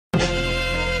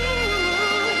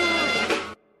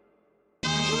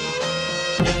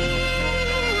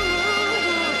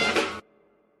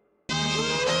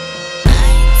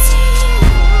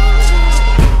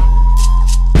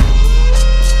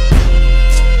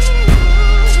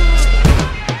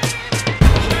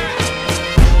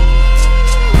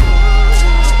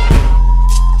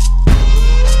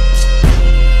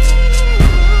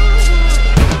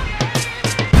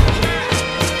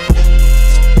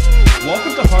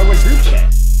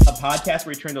podcast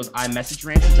where we turn those iMessage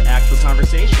rants into actual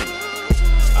conversation.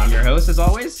 I'm your host, as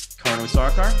always, Karno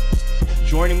Sarkar.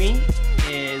 Joining me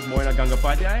is Moina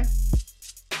Gangopadhyay.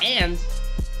 And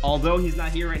although he's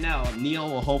not here right now, Neil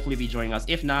will hopefully be joining us.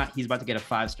 If not, he's about to get a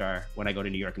 5-star when I go to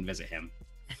New York and visit him.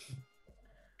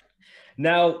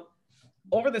 Now,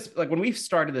 over this, like when we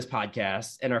started this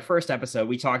podcast, in our first episode,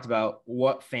 we talked about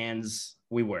what fans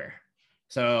we were.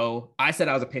 So I said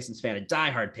I was a Pistons fan, a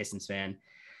diehard Pistons fan.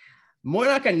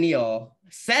 Moinak and Neil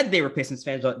said they were Pistons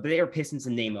fans, but they were Pistons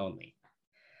in name only.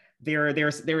 There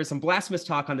was some blasphemous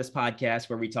talk on this podcast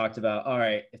where we talked about, all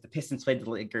right, if the Pistons played the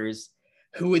Lakers,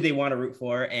 who would they want to root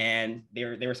for? And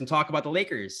there was some talk about the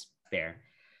Lakers there.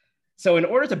 So in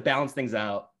order to balance things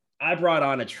out, I brought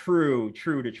on a true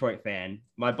Detroit fan,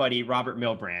 my buddy Robert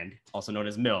Milbrand, also known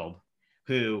as Milb,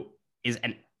 who is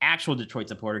an actual Detroit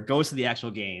supporter, goes to the actual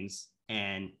games,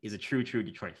 and is a true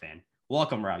Detroit fan.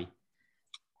 Welcome, Robbie.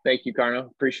 Thank you, Karno.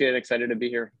 Appreciate it. Excited to be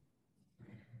here.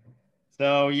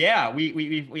 So yeah,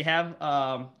 we have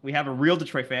a real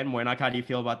Detroit fan. Moinak, how do you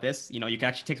feel about this? You know, you can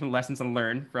actually take some lessons and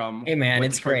learn from. Hey man,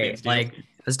 it's great. Like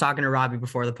I was talking to Robbie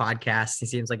before the podcast. He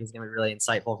seems like he's gonna be really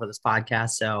insightful for this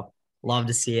podcast. So love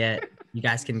to see it. You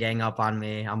guys can gang up on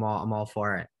me. I'm all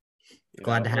for it.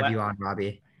 Glad to have you on,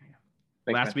 Robbie.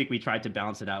 Last week we tried to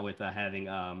balance it out with having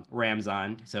Rams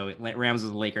on. So Rams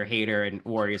was a Laker hater and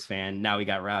Warriors fan. Now we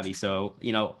got Robbie. So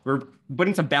you know we're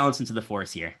putting some balance into the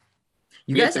force here.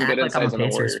 You guys act like I'm a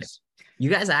Pacers fan. You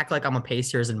guys act like I'm a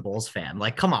Pacers and Bulls fan.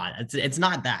 Like, come on, it's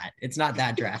not that. It's not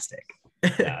that drastic.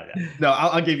 No,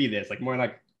 I'll give you this. Like more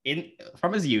like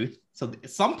from his youth. So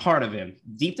some part of him,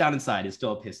 deep down inside, is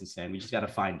still a Pistons fan. We just got to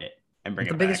find it and bring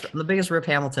it back. The biggest Rip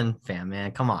Hamilton fan,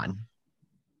 man. Come on,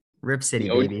 Rip City,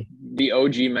 baby. The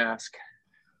OG mask.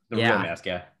 The real mask,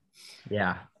 yeah.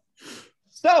 Yeah.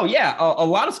 So yeah, a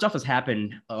lot of stuff has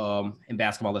happened in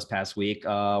basketball this past week.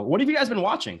 What have you guys been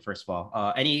watching? First of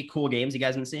all, any cool games you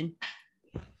guys been seeing?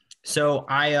 So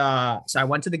I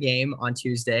went to the game on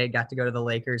Tuesday. Got to go to the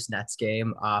Lakers-Nets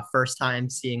game. First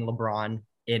time seeing LeBron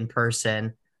in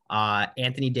person.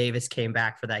 Anthony Davis came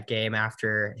back for that game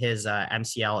after his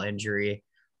MCL injury.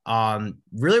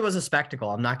 Really was a spectacle.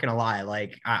 I'm not gonna lie.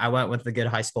 Like I went with a good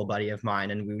high school buddy of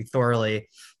mine, and we thoroughly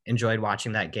enjoyed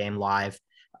watching that game live.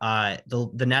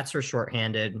 The Nets were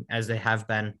shorthanded as they have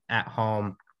been at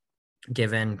home,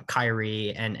 given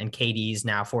Kyrie and KD's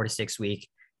now 4 to 6 week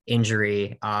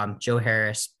injury. Joe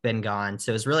Harris been gone,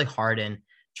 so it was really hard in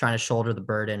trying to shoulder the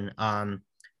burden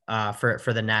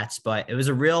for the Nets. But it was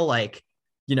a real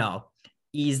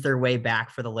ease their way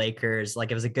back for the Lakers. Like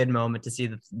it was a good moment to see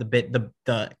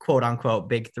the quote unquote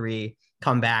big three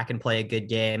come back and play a good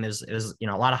game. It was a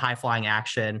lot of high flying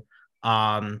action.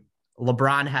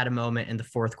 LeBron had a moment in the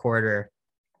fourth quarter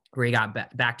where he got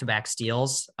back-to-back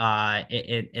steals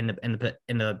in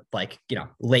the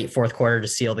late fourth quarter to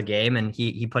seal the game, and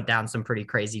he put down some pretty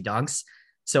crazy dunks.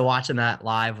 So watching that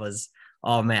live was,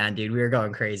 oh man, dude, we were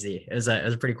going crazy. It was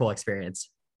a pretty cool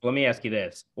experience. Let me ask you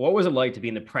this: what was it like to be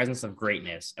in the presence of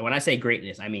greatness? And when I say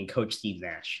greatness, I mean Coach Steve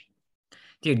Nash.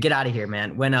 Dude, get out of here,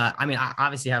 man. When I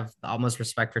obviously have the utmost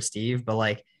respect for Steve, but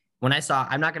like.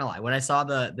 I'm not gonna lie, when I saw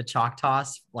the chalk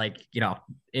toss,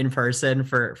 in person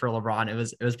for LeBron,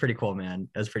 it was pretty cool, man.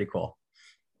 It was pretty cool.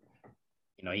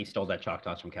 You know, he stole that chalk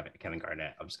toss from Kevin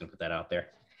Garnett. I'm just gonna put that out there.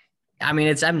 I mean,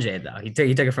 it's MJ though. He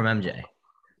took it from MJ.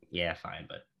 Yeah, fine,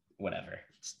 but whatever.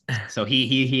 So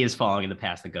he is falling in the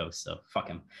past of ghosts. So fuck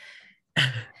him.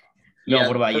 No,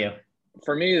 what about you?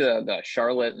 For me, the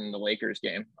Charlotte and the Lakers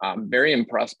game, I'm very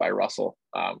impressed by Russell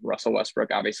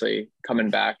Westbrook, obviously coming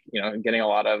back, getting a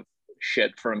lot of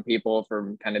shit from people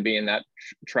for kind of being that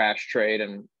trash trade.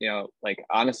 And,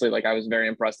 honestly, I was very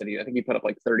impressed that I think he put up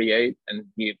 38 and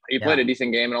he played a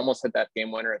decent game and almost hit that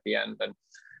game winner at the end. And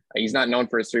he's not known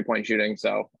for his 3-point shooting.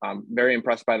 So I'm very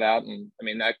impressed by that. And I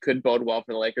mean, that could bode well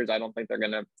for the Lakers. I don't think they're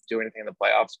going to do anything in the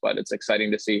playoffs, but it's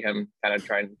exciting to see him kind of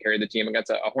try and carry the team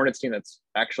against a Hornets team that's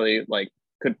actually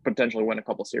could potentially win a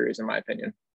couple series, in my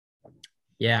opinion.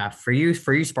 Yeah. For you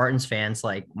Spartans fans,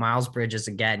 Miles Bridges,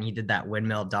 again, he did that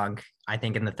windmill dunk, I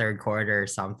think in the third quarter or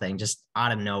something, just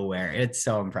out of nowhere. It's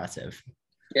so impressive.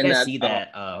 You guys see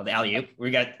that the alley-oop? We're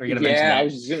gonna mention that. I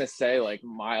was just gonna say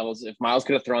Miles. If Miles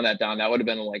could have thrown that down, that would have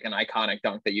been an iconic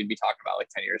dunk that you'd be talking about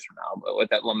 10 years from now. But with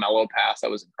that LaMelo pass, that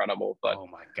was incredible. But oh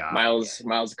my god,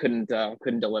 Miles couldn't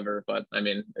deliver. But I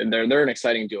mean, they're an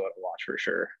exciting duo to watch for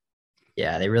sure.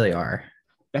 Yeah, they really are.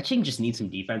 That team just needs some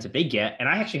defense. If they get, and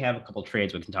I actually have a couple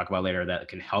trades we can talk about later that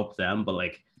can help them. But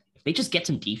if they just get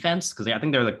some defense, because I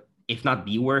think they're if not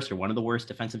the worst or one of the worst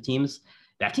defensive teams,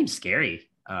 that team's scary.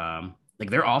 Like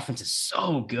their offense is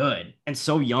so good and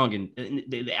so young, and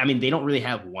they don't really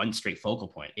have one straight focal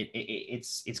point.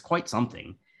 It's quite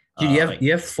something. Dude,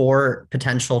 you have 4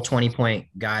 potential 20-point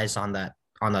guys on that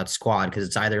squad because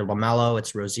it's either LaMelo,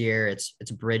 it's Rozier, it's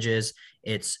Bridges,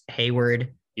 it's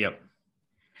Hayward. Yep.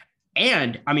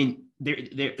 And I mean,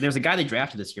 there's a guy they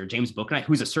drafted this year, James Bouknight,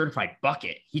 who's a certified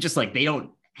bucket. He just like they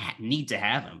don't need to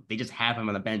have him. They just have him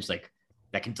on the bench like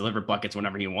that can deliver buckets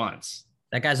whenever he wants.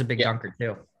 That guy's a big dunker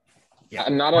too. Yeah.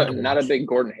 I'm not a big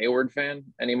Gordon Hayward fan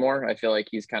anymore. I feel like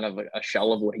he's kind of a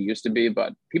shell of what he used to be,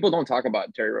 but people don't talk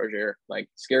about Terry Rozier. Like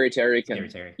Scary Terry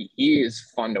he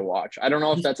is fun to watch. I don't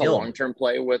know if that's a long-term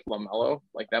play with LaMelo.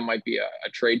 Like that might be a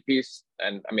trade piece,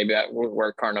 and maybe that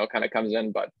where Carno kind of comes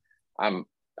in, but I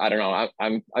don't know.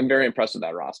 I'm very impressed with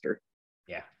that roster.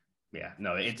 Yeah.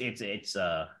 No, it's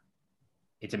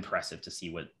impressive to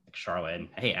see what Charlotte and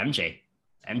hey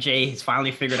MJ has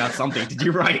finally figured out something to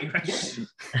do right.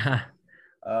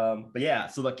 But yeah,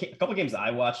 so a couple games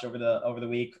I watched over the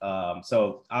week.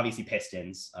 So obviously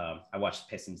Pistons. I watched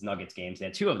Pistons Nuggets games. They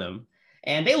had 2 of them,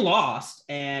 and they lost.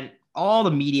 And all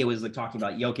the media was like talking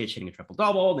about Jokic hitting a triple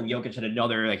double. Then Jokic had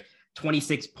another like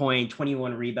 26 point,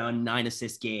 21 rebound, 9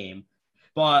 assist game.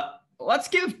 But let's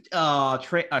give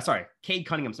Cade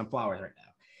Cunningham some flowers right now.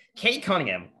 Cade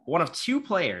Cunningham, one of 2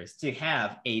 players to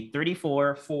have a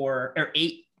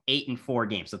 8-4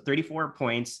 game. So 34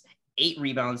 points, 8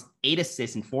 rebounds, 8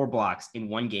 assists, and 4 blocks in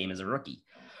one game as a rookie.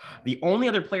 The only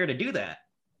other player to do that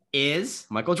is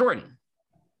Michael Jordan.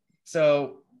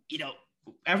 So,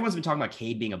 everyone's been talking about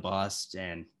Cade being a bust,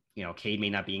 and Cade may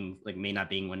not being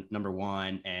number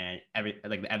 1, and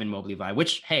the Evan Mobley vibe,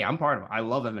 which hey, I'm part of it. I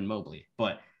love Evan Mobley,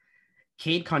 but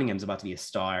Cade Cunningham's about to be a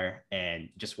star, and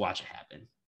just watch it happen.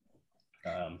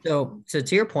 So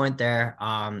to your point there,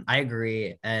 I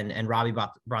agree. And Robbie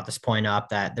brought this point up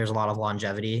that there's a lot of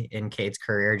longevity in Cade's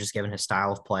career, just given his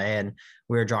style of play. And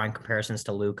we were drawing comparisons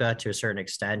to Luka to a certain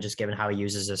extent, just given how he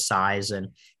uses his size and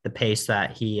the pace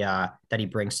that he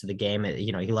brings to the game.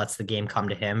 He lets the game come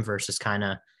to him versus kind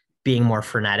of being more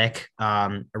frenetic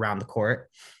around the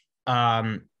court.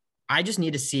 I just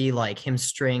need to see like him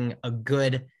string a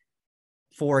good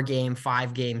 4-game,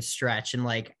 5-game stretch. And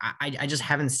like, I just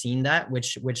haven't seen that,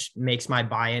 which makes my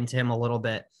buy into him a little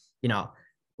bit,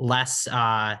 less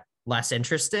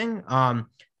interesting.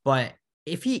 But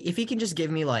if he can just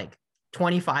give me like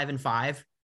 25 and 5,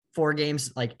 4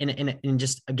 games, like in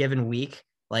just a given week,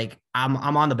 like I'm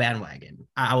on the bandwagon.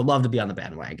 I would love to be on the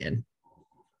bandwagon.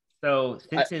 So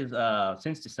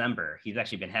since December, he's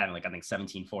actually been having like, I think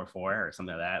 17-4-4 or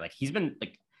something like that. Like he's been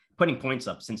like putting points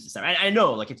up since December. I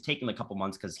know like it's taken a couple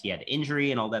months because he had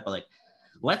injury and all that, but like,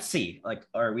 let's see, like,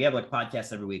 or we have like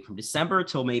podcasts every week from December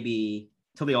till the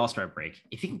All-Star break.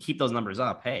 If you can keep those numbers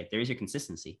up, hey, there's your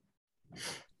consistency.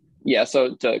 Yeah.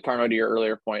 So to Carno, to your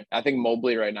earlier point, I think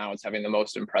Mobley right now is having the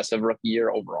most impressive rookie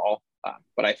year overall.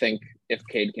 But I think if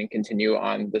Cade can continue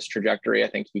on this trajectory, I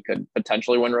think he could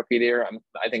potentially win rookie of the year.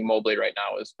 I think Mobley right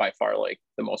now is by far like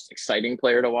the most exciting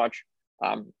player to watch.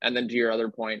 And then to your other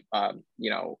point, I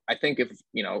think if,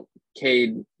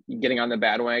 Cade getting on the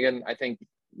bandwagon, I think,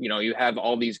 you have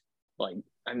all these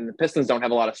the Pistons don't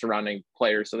have a lot of surrounding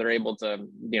players, so they're able to,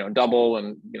 double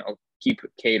and, keep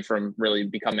Cade from really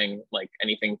becoming like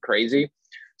anything crazy.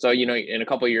 So, in a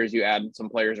couple of years, you add some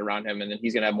players around him, and then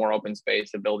he's going to have more open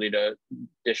space, ability to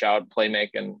dish out, play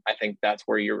make. And I think that's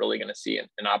where you're really going to see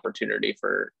an opportunity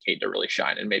for Cade to really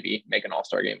shine and maybe make an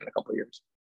all-star game in a couple of years.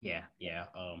 Yeah.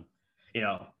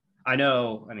 I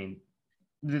know, I mean,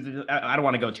 I don't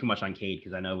want to go too much on Cade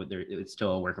because I know it's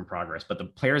still a work in progress, but the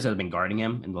players that have been guarding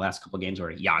him in the last couple of games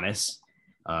were Giannis,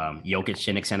 Jokic to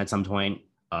an extent at some point.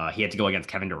 He had to go against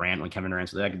Kevin Durant when Kevin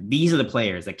Durant's like, these are the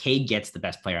players that Cade gets the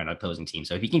best player on an opposing team.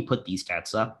 So if he can put these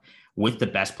stats up with the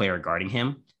best player guarding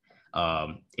him,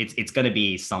 it's going to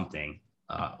be something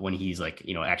when he's like,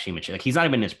 actually mature. Like he's not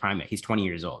even in his prime yet. He's 20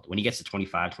 years old. When he gets to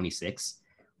 25, 26,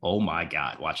 oh my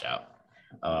God, watch out.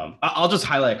 I'll just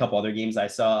highlight a couple other games I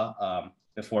saw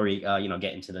before we,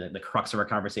 get into the crux of our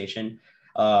conversation.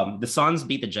 The Suns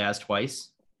beat the Jazz twice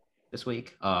this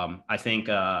week. I think,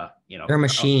 they're a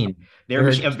machine. They're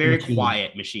a very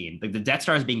quiet machine. Like the Death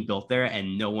Star is being built there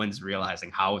and no one's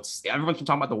realizing how everyone can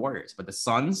talk about the Warriors, but the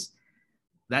Suns,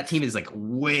 that team is like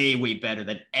way, way better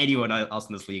than anyone else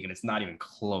in this league. And it's not even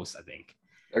close, I think.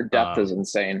 Their depth is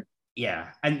insane. Yeah.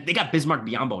 And they got Bismarck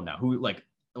Biyombo now, who like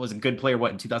was a good player,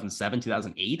 in 2007,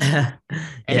 2008.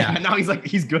 And now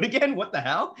he's good again. What the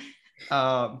hell?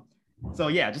 So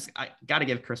yeah, I got to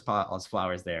give Chris Paul his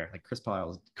flowers there. Like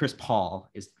Chris Paul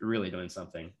is really doing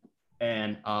something.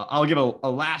 And I'll give a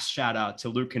last shout out to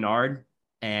Luke Kennard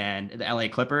and the LA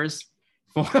Clippers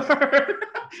for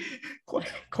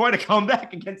quite a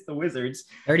comeback against the Wizards.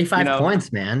 35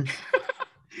 points, man.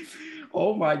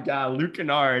 Oh my God, Luke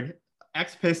Kennard,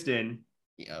 ex-Piston,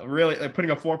 really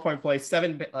putting a 4-point play,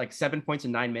 7 points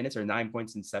in 9 minutes or 9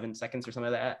 points in 7 seconds or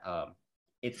something like that.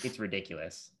 It's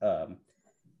ridiculous.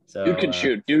 So dude can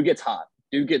shoot. Dude gets hot.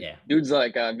 Dude's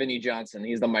like Vinny Johnson.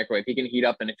 He's the microwave. He can heat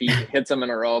up, and if he hits them in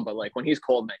a row, but like when he's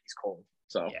cold, man, he's cold.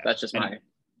 So that's just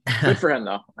good for him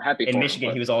though. Happy in for Michigan,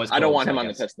 him, he was always cold, I don't want him on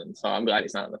the Pistons, so I'm glad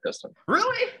he's not on the Pistons.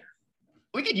 Really?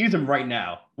 We could use him right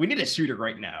now. We need a shooter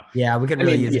right now. Yeah, we could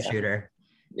really use a shooter.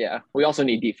 Yeah, we also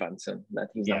need defense, and that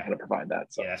he's not going to provide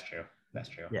that. So. Yeah, that's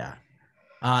true. Yeah.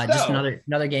 Just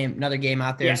another game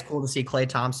out there. Yeah. It's cool to see Klay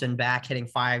Thompson back hitting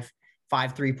five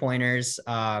 3-pointers.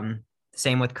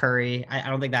 Same with Curry. I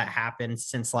don't think that happened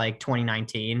since like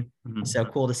 2019. Mm-hmm. So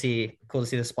cool to see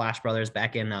the Splash Brothers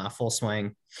back in full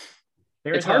swing.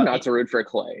 It's hard not to root for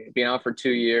Klay. Being out for 2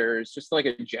 years, just like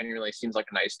it genuinely seems like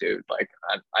a nice dude. Like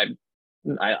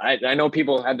I know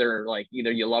people had their like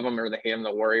either you love him or they hate him.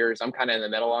 The Warriors. I'm kind of in the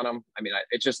middle on him. I mean,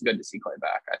 it's just good to see Klay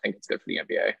back. I think it's good for the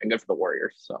NBA and good for the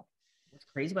Warriors. So what's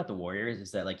crazy about the Warriors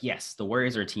is that like yes, the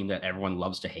Warriors are a team that everyone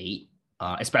loves to hate.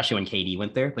 Especially when KD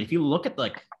went there. But if you look at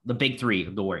like the big three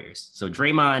of the Warriors, so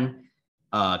Draymond,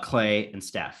 Klay, and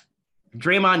Steph.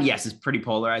 Draymond, yes, is pretty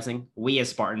polarizing. We as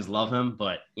Spartans love him,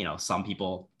 but some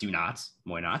people do not.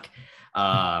 Moynock.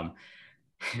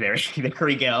 There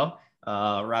you go.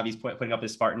 Robbie's putting up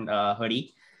his Spartan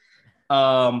hoodie.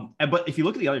 But if you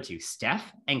look at the other two,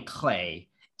 Steph and Klay,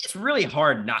 it's really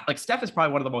hard not like Steph is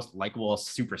probably one of the most likable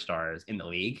superstars in the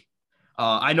league.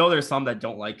 I know there's some that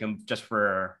don't like him just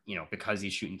for, because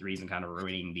he's shooting threes and kind of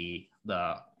ruining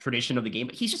the tradition of the game,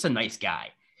 but he's just a nice guy.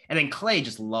 And then Klay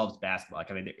just loves basketball.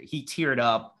 I mean, he teared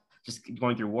up just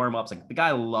going through warm-ups. Like the guy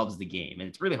loves the game and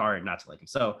it's really hard not to like him.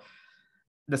 So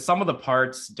the sum of the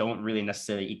parts don't really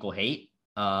necessarily equal hate,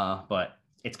 but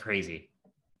it's crazy.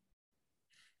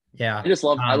 Yeah.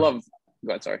 I love,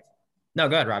 go ahead, sorry. No,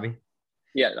 go ahead, Robbie.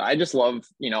 Yeah. I just love,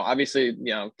 obviously,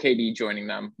 KD joining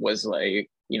them was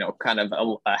like, kind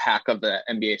of a hack of the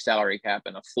NBA salary cap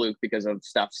and a fluke because of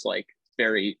Steph's like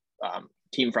very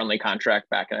team-friendly contract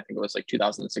back in, I think it was like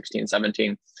 2016,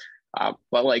 17.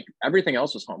 But like everything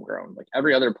else was homegrown. Like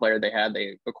every other player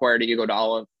they acquired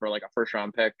Iguodala for like a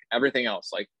first-round pick. Everything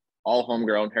else, like all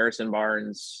homegrown. Harrison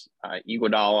Barnes,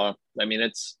 Iguodala.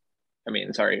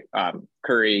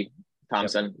 Curry,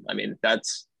 Thompson. Yep. I mean,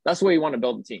 that's the way you want to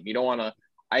build a team. You don't want to.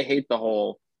 I hate the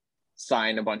whole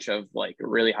sign a bunch of like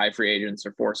really high free agents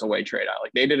or force away trade out.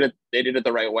 Like they did it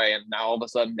the right way, and now all of a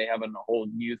sudden they have a whole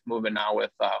youth movement now with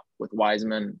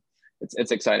Wiseman.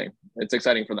 It's exciting. It's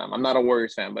exciting for them. I'm not a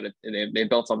Warriors fan, but they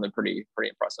built something pretty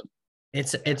impressive.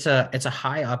 It's a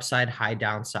high upside, high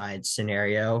downside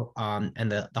scenario.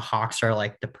 And the Hawks are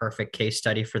like the perfect case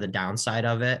study for the downside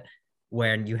of it,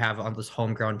 when you have all this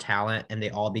homegrown talent and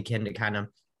they all begin to kind of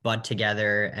bud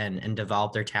together and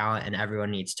develop their talent, and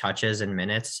everyone needs touches and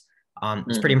minutes.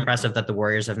 It's pretty impressive that the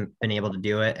Warriors have been able to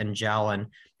do it and gel and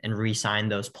re-sign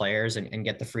those players and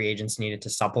get the free agents needed to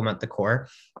supplement the core.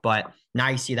 But now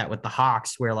you see that with the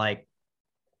Hawks, where like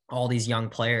all these young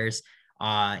players,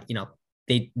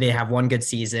 they have one good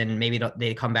season. Maybe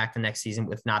they come back the next season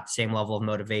with not the same level of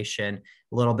motivation,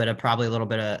 a little bit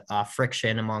of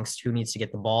friction amongst who needs to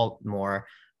get the ball more.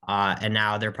 And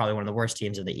now they're probably one of the worst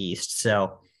teams of the East.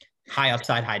 So high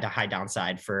upside, high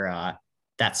downside for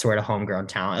that sort of homegrown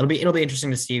talent. It'll be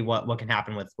interesting to see what can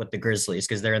happen with the Grizzlies,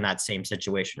 because they're in that same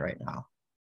situation right now.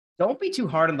 Don't be too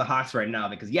hard on the Hawks right now,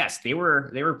 because yes, they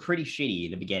were pretty shitty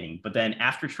in the beginning, but then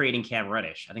after trading Cam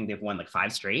Reddish, I think they've won like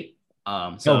 5 straight.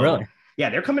 Oh, really? Yeah,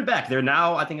 they're coming back. They're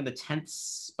now, I think, in the 10th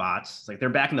spot. It's like they're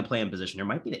back in the play-in position. There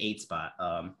might be the 8th spot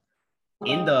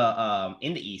in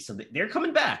the East. So they're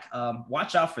coming back.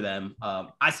 Watch out for them.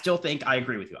 I still think I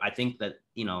agree with you. I think that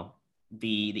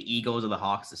the egos of the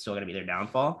Hawks is still going to be their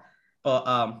downfall. But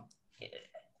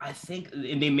I think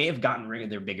they may have gotten rid of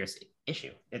their biggest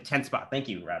issue at 10th spot. Thank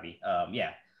you, Robbie.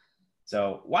 Yeah.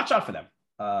 So watch out for them.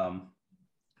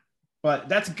 But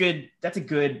that's good. That's a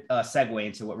good segue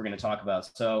into what we're going to talk about.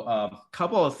 So a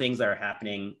couple of things that are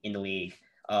happening in the league.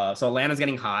 So Atlanta's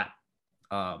getting hot.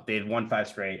 They've won 5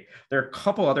 straight. There are a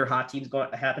couple other hot teams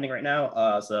happening right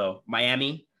now. So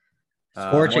Miami.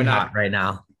 Scorching hot right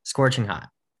now. Scorching hot.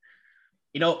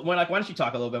 Why don't you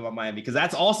talk a little bit about Miami? Because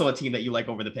that's also a team that you like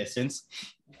over the Pistons.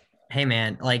 Hey,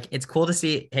 man, like it's cool to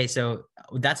see. Hey, so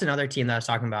that's another team that I was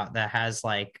talking about that has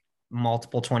like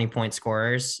multiple 20-point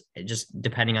scorers, just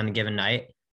depending on the given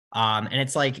night. And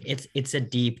it's like, it's a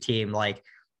deep team. Like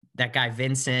that guy,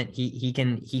 Vincent, he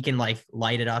can like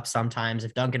light it up sometimes.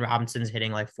 If Duncan Robinson's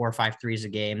hitting like 4 or 5 threes a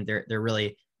game, they're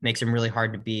really makes him really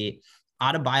hard to beat.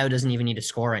 Adebayo doesn't even need to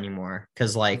score anymore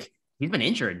because like he's been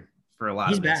injured for a lot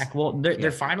he's of this. back. Well,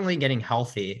 they're finally getting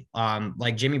healthy.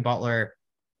 Like Jimmy Butler,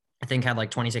 I think had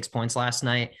like 26 points last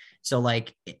night. So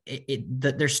like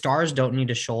their stars don't need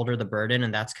to shoulder the burden,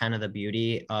 and that's kind of the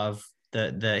beauty of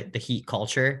the Heat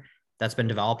culture that's been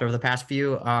developed over the past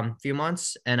few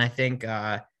months. And I think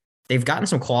they've gotten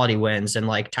some quality wins, and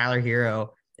like Tyler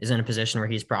Hero is in a position where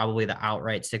he's probably the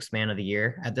outright sixth man of the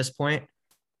year at this point.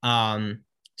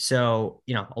 So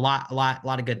you know, a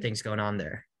lot of good things going on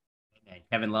there.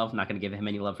 Kevin Love, not going to give him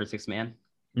any love for sixth man.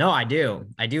 No, I do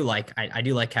like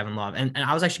Kevin Love, and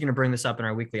I was actually going to bring this up in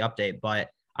our weekly update, but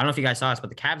I don't know if you guys saw this, but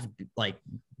the Cavs like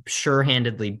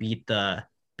sure-handedly beat the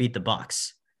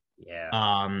Bucks. Yeah.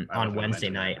 On Wednesday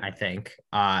night, I think,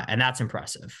 and that's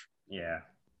impressive. Yeah.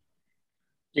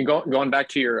 Going back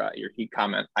to your Heat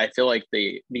comment, I feel like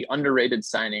the underrated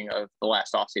signing of the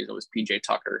last offseason was PJ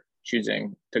Tucker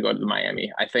choosing to go to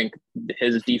Miami. I think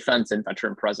his defense and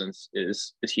veteran presence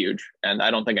is huge, and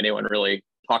I don't think anyone really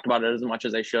talked about it as much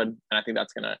as they should. And I think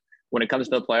that's gonna, when it comes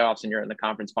to the playoffs and you're in the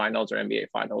conference finals or NBA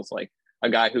finals, like a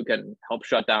guy who can help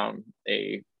shut down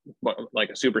a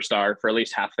superstar for at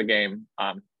least half the game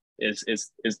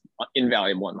is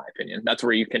invaluable in my opinion. That's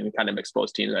where you can kind of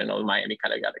expose teams. I know Miami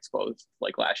kind of got exposed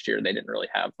like last year. They didn't really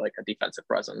have like a defensive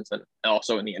presence, and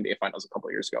also in the NBA finals a couple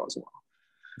of years ago as well.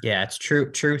 Yeah, it's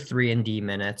true 3-and-D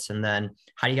minutes. And then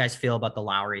how do you guys feel about the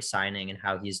Lowry signing and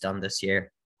how he's done this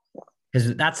year?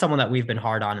 Because that's someone that we've been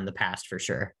hard on in the past for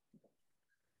sure.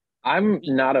 I'm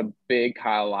not a big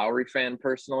Kyle Lowry fan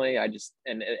personally.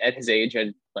 And at his age,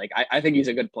 I think he's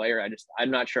a good player.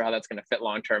 I'm not sure how that's going to fit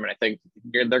long term. And I think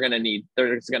there's going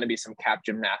to be some cap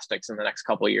gymnastics in the next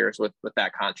couple of years with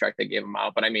that contract they gave him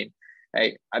out. But I mean,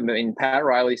 Pat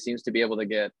Riley seems to be able to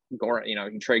get Goran. You know,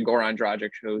 you trade Goran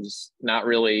Dragic, who's not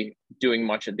really doing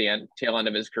much at the tail end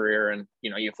of his career, and you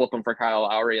know, you flip him for Kyle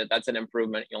Lowry. That's an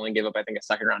improvement. You only gave up, I think, a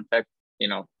second round pick. You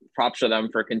know, props to them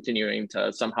for continuing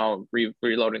to somehow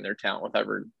reloading their talent with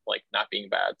ever like not being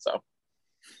bad. So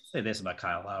say this about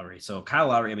Kyle Lowry. So Kyle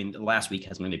Lowry, I mean, last week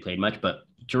hasn't really played much, but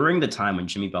during the time when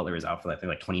Jimmy Butler was out for I think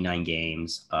like 29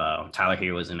 games, Tyler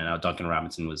Hero was in and out. Duncan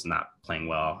Robinson was not playing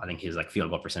well. I think his like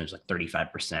field goal percentage like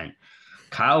 35%.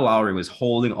 Kyle Lowry was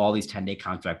holding all these 10-day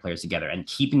contract players together and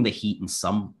keeping the Heat in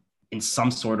some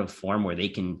sort of form where they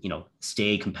can, you know,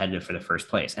 stay competitive for the first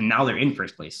place. And now they're in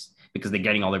first place because they're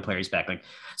getting all their players back. Like,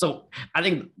 so I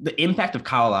think the impact of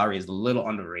Kyle Lowry is a little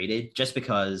underrated just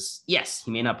because, yes,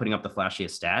 he may not putting up the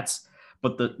flashiest stats,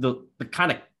 but the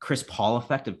kind of Chris Paul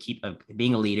effect of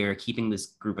being a leader, keeping this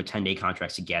group of 10-day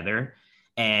contracts together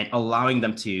and allowing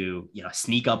them to, you know,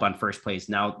 sneak up on first place.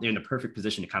 Now they're in the perfect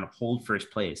position to kind of hold first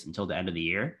place until the end of the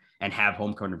year and have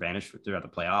home court advantage throughout the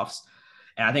playoffs.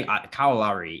 And I think Kyle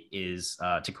Lowry is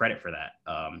to credit for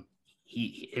that.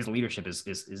 His leadership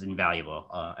is invaluable.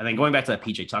 And then going back to that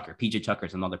PJ Tucker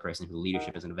is another person whose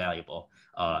leadership is invaluable.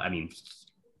 I mean,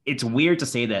 it's weird to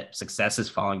say that success is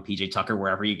following PJ Tucker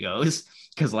wherever he goes,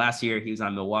 because last year he was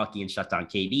on Milwaukee and shut down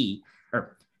KD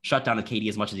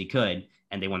as much as he could,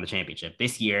 and they won the championship.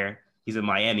 This year he's in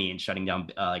Miami and shutting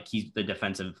down like he's the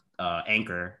defensive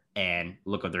anchor, and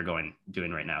look what they're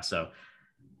doing right now. So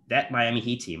that Miami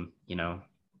Heat team, you know,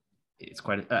 it's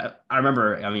quite. I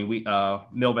remember. I mean,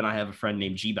 Milb and I have a friend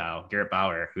named Garrett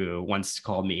Bauer, who once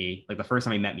called me. Like the first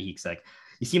time he met me, he's like,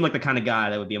 "You seem like the kind of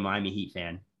guy that would be a Miami Heat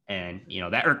fan," and you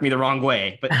know that irked me the wrong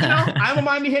way. But you know, I'm a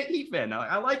Miami Heat fan.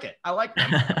 I like it. I like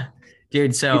them.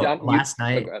 Dude. So last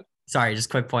night. Sorry, just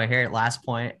quick point here. Last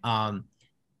point.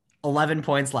 11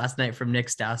 points last night from Nick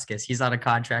Stauskas. He's on a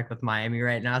contract with Miami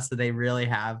right now, so they really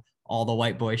have all the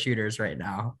white boy shooters right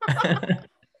now.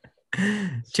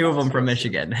 Two of them from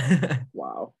Michigan.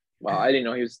 Wow. I didn't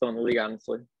know he was still in the league,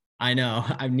 honestly. I know.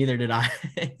 Neither did I.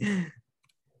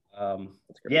 There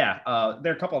are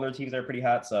a couple other teams that are pretty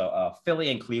hot. So Philly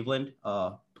and Cleveland.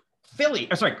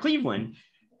 Cleveland.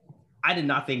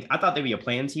 I thought they'd be a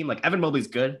play-in team. Like Evan Mobley's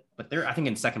good, but they're, I think,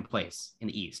 in second place in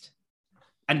the East.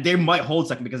 And they might hold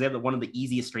second because they have one of the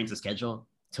easiest strengths of schedule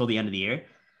till the end of the year.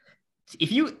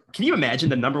 Can you imagine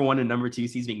the number 1 and number 2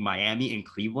 seeds being Miami and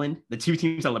Cleveland, the two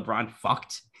teams that LeBron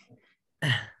fucked?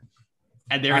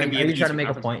 And they're going to be. Are you trying to make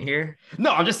a point here?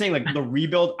 No, I'm just saying like the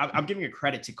rebuild. I'm giving a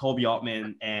credit to Kobe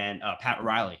Altman and Pat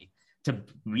Riley to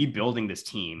rebuilding this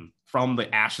team from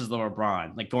the ashes of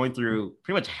LeBron, like going through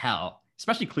pretty much hell,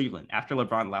 especially Cleveland after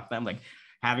LeBron left them, like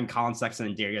having Colin Sexton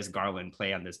and Darius Garland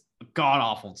play on this god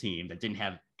awful team that didn't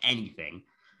have anything.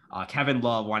 Kevin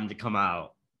Love wanted to come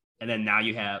out. And then now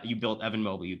you built Evan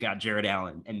Mobley, you got Jared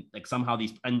Allen, and like somehow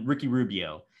and Ricky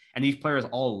Rubio, and these players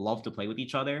all love to play with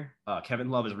each other.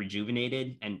 Kevin Love is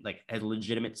rejuvenated and like a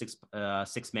legitimate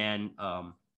six man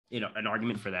an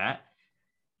argument for that.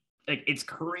 Like, it's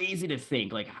crazy to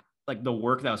think like the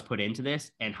work that was put into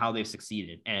this and how they've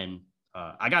succeeded. And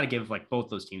I got to give like both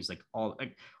those teams like all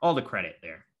the credit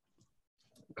there.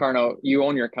 Carno, you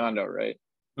own your condo, right?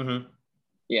 Mm-hmm.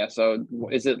 Yeah. So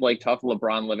is it like tough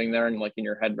LeBron living there and like in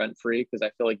your head rent free? Because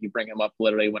I feel like you bring him up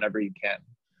literally whenever you can.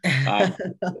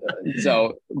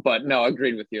 But no,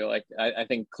 agreed with you. Like, I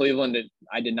think Cleveland,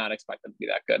 I did not expect them to be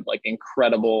that good. Like,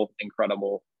 incredible,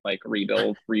 like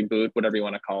rebuild, reboot, whatever you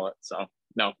want to call it. So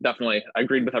no, definitely I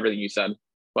agreed with everything you said,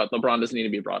 but LeBron doesn't need to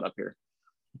be brought up here.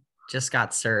 Just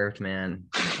got served, man.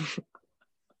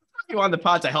 You on the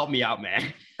pod to help me out,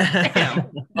 man.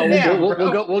 Damn.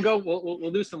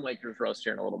 We'll do some Lakers roast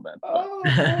here in a little bit. Oh boy,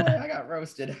 I got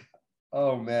roasted.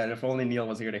 Oh man, if only Neil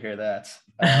was here to hear that.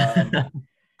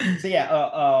 So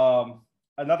yeah,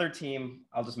 another team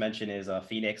I'll just mention is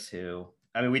Phoenix, who,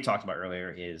 I mean, we talked about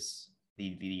earlier, is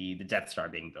the Death Star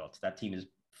being built. That team is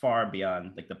far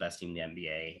beyond like the best team in the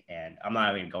NBA, and I'm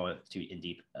not even going too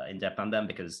in depth on them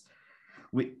because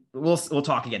we'll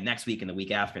talk again next week and the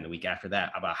week after and the week after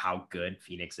that about how good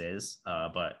Phoenix is.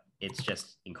 But it's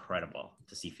just incredible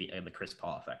to see the Chris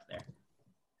Paul effect there.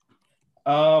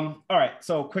 All right,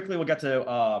 so quickly we'll get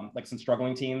to like some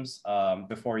struggling teams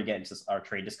before we get into our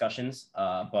trade discussions.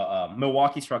 But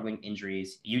Milwaukee struggling,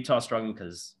 injuries. Utah struggling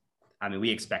because, I mean, we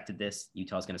expected this.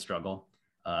 Utah's going to struggle.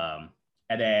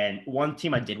 And then one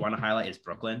team I did want to highlight is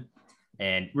Brooklyn,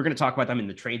 and we're going to talk about them in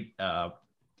the trade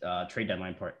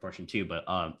deadline portion too. But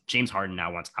James Harden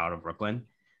now wants out of Brooklyn.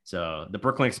 So the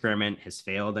Brooklyn experiment has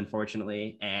failed,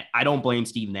 unfortunately. And I don't blame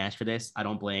Steve Nash for this. I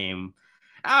blame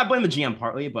the GM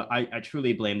partly, but I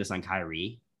truly blame this on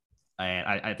Kyrie. And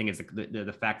I think it's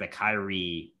the fact that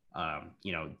Kyrie,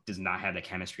 does not have the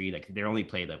chemistry. Like, they only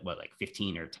played like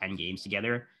 15 or 10 games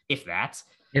together, if that.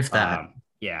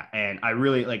 Yeah. And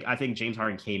I think James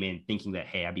Harden came in thinking that,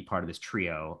 hey, I'd be part of this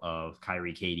trio of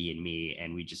Kyrie, KD, and me,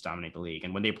 and we just dominate the league.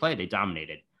 And when they played, they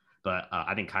dominated. But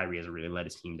I think Kyrie has really let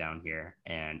his team down here.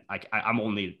 And I'm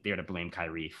only there to blame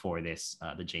Kyrie for this,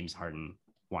 the James Harden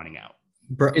wanting out.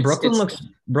 Brooklyn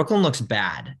looks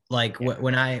bad. Like, yeah.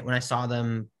 when I saw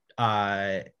them,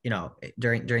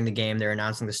 during the game, they're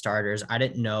announcing the starters. I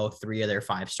didn't know 3 of their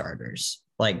 5 starters.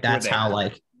 Like, that's how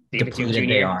like depleted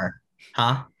they are.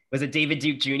 Huh? Was it David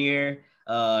Duke Jr.,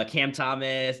 Cam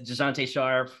Thomas, DeJounte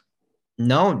Sharp?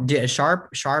 No, Sharp,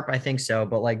 I think so.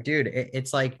 But like, dude,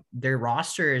 it's like their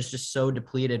roster is just so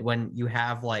depleted when you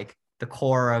have like the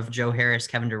core of Joe Harris,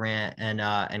 Kevin Durant,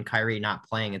 and Kyrie not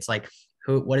playing. It's like,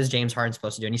 what is James Harden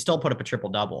supposed to do? And he still put up a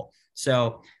triple-double.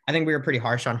 So I think we were pretty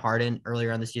harsh on Harden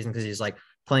earlier on the season because he's like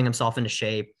playing himself into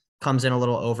shape, comes in a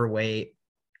little overweight.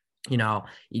 You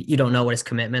don't know what his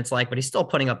commitment's like, but he's still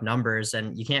putting up numbers,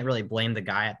 and you can't really blame the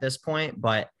guy at this point.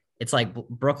 But it's like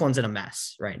Brooklyn's in a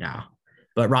mess right now.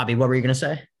 But Robbie, what were you going to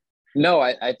say? No,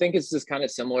 I think it's just kind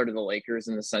of similar to the Lakers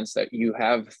in the sense that you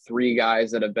have 3 guys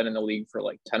that have been in the league for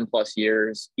like 10 plus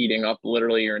years, eating up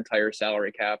literally your entire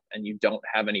salary cap, and you don't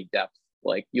have any depth.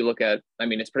 Like, you look at, I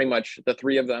mean, it's pretty much the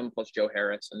 3 of them plus Joe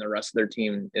Harris, and the rest of their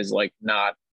team is like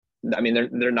not, I mean,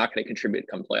 they're not going to contribute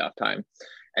come playoff time.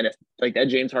 And if like that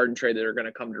James Harden trade, they're going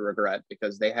to come to regret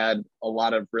because they had a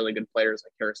lot of really good players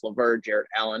like Karis LeVert, Jarrett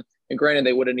Allen, and granted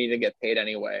they would have needed to get paid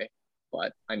anyway.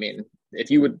 But I mean, if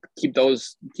you would keep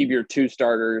your 2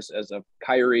 starters as a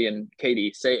Kyrie and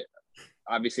KD, say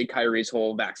obviously Kyrie's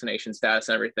whole vaccination status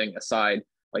and everything aside,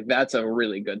 like that's a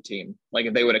really good team. Like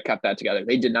if they would have kept that together,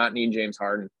 they did not need James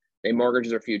Harden. They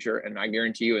mortgaged their future, and I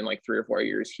guarantee you, in like 3 or 4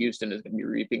 years, Houston is going to be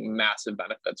reaping massive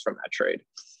benefits from that trade.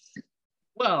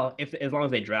 Well, as long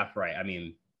as they draft right, I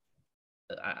mean,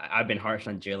 I've been harsh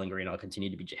on Jalen Green. I'll continue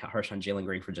to be harsh on Jalen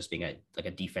Green for just being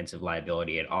a defensive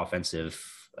liability, an offensive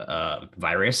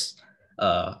virus.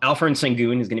 Alfred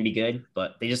Sengun is going to be good,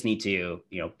 but they just need to,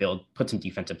 put some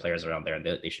defensive players around there, and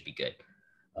they should be good.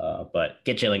 But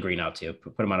get Jalen Green out too.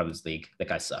 Put him out of this league. That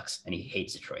guy sucks, and he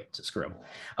hates Detroit. So screw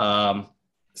him.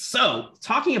 So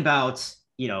talking about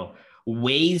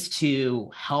ways to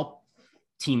help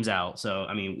teams out. So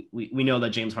I mean, we know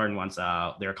that James Harden wants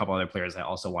out. There are a couple other players that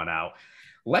also want out.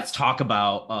 Let's talk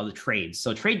about the trades.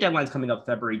 So trade deadline's coming up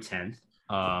February 10th.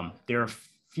 There are a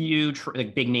few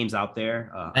big names out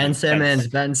there. Ben Simmons.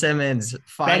 Ben Simmons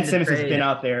has been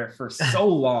out there for so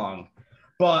long.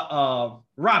 But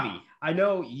Robbie, I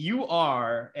know you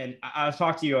are, and I've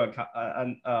talked to you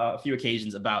on a few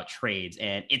occasions about trades,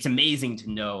 and it's amazing to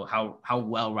know how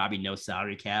well Robbie knows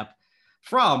salary cap.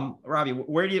 From Robbie,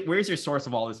 where's your source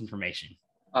of all this information?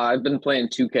 I've been playing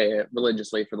 2K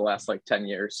religiously for the last like 10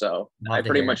 years, so I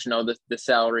pretty much know the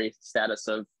salary status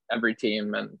of every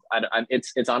team, and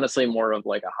it's honestly more of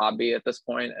like a hobby at this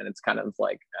point, and it's kind of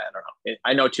like I don't know.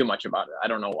 I know too much about it. I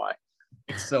don't know why.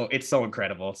 It's so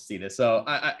incredible to see this. So,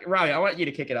 Robbie, I want you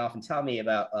to kick it off and tell me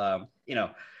about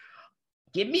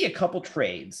give me a couple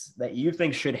trades that you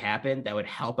think should happen that would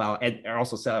help out, and are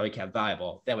also salary cap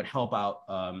viable, that would help out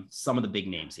some of the big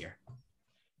names here.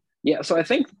 Yeah, so I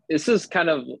think this is kind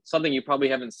of something you probably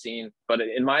haven't seen, but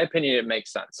in my opinion, it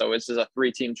makes sense. So this is a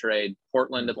 3-team trade: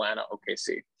 Portland, Atlanta,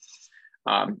 OKC.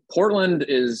 Portland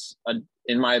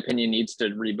in my opinion, needs to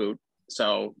reboot.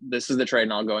 So this is the trade,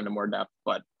 and I'll go into more depth.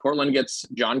 But Portland gets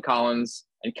John Collins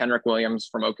and Kenrich Williams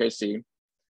from OKC.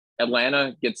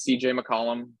 Atlanta gets CJ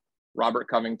McCollum, Robert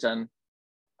Covington,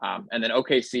 and then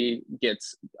OKC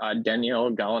gets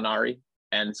Daniel Gallinari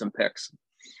and some picks.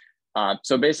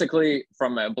 So basically,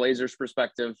 from a Blazers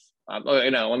perspective,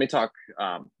 let me talk.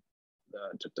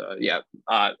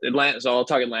 Atlanta. So I'll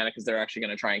talk Atlanta because they're actually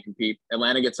going to try and compete.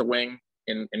 Atlanta gets a wing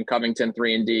in Covington,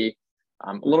 3 and D,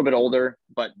 a little bit older,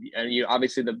 but you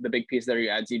obviously the big piece there. You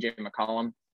add CJ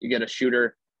McCollum, you get a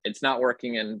shooter. It's not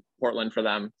working in Portland for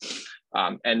them.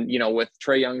 And with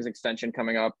Trae Young's extension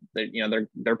coming up,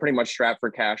 they're pretty much strapped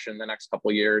for cash in the next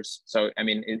couple of years. So I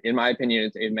mean, in my opinion,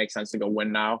 it makes sense to go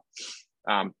win now.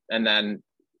 And then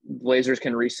Blazers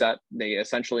can reset. They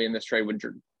essentially in this trade would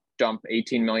dump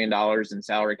 $18 million in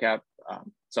salary cap.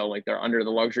 So like they're under the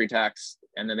luxury tax,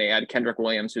 and then they add Kenrich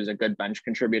Williams, who's a good bench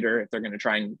contributor if they're going to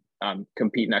try and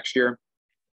compete next year.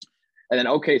 And then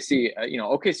OKC,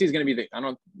 OKC is going to be I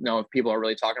don't know if people are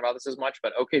really talking about this as much,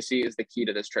 but OKC is the key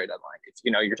to this trade deadline. It's,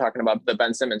 you're talking about the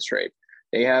Ben Simmons trade.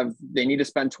 They need to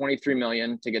spend $23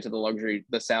 million to get to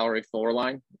the salary floor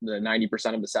line, the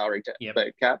 90% of the salary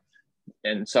the cap.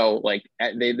 And so like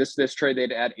this trade,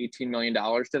 they'd add $18 million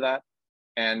to that,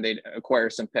 and they'd acquire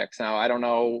some picks. Now, I don't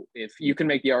know if you can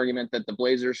make the argument that the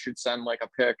Blazers should send like a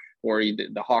pick, or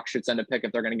the Hawks should send a pick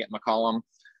if they're going to get McCollum.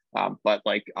 But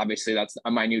like, obviously that's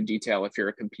a minute detail if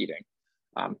you're competing.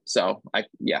 That's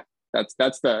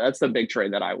the big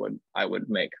trade that I would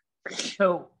make.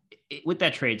 So with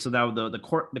that trade, so now the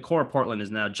core of Portland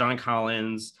is now John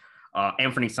Collins,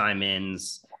 Anthony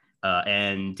Simons,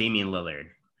 and Damian Lillard.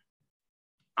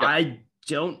 Yep.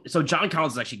 So John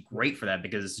Collins is actually great for that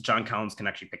because John Collins can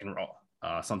actually pick and roll,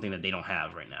 something that they don't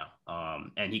have right now.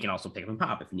 And he can also pick up and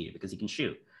pop if needed because he can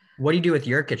shoot. What do you do with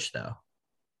Jokic though?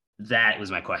 That was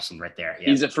my question right there. Yeah.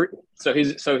 He's a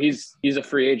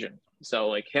free agent. So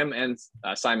like him and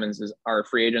Simons are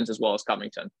free agents as well as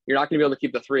Covington. You're not going to be able to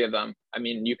keep the 3 of them. I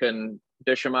mean, you can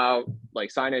dish them out,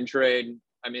 like sign and trade.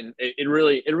 I mean, it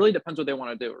really depends what they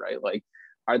want to do, right? Like,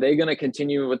 are they going to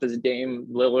continue with this Dame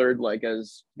Lillard?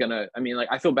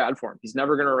 I feel bad for him. He's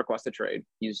never going to request a trade.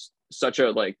 He's such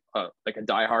a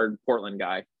diehard Portland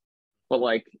guy, but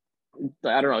like,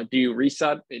 I don't know. Do you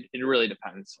reset? It really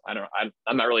depends. I'm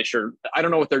not really sure. I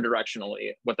don't know what they're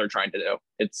trying to do.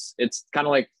 It's kind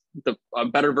of like a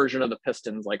better version of the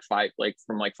Pistons, from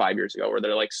 5 years ago, where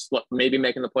they're like maybe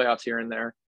making the playoffs here and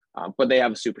there, but they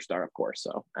have a superstar, of course.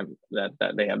 So that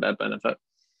they have that benefit.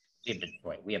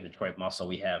 We have Detroit muscle.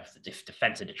 We have the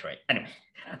defense of Detroit. Anyway,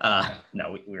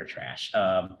 no, we were trash.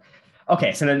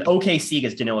 Okay, so then OKC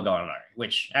gets Danilo Gallinari,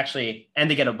 which actually, and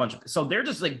they get a bunch of, so they're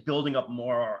just like building up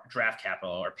more draft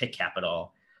capital or pick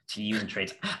capital to use in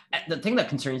trades. The thing that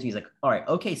concerns me is like, all right,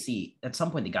 OKC, at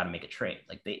some point they got to make a trade.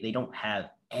 Like they don't have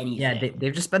anything. Yeah,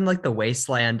 they've just been like the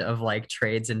wasteland of like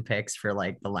trades and picks for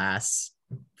like the last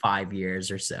 5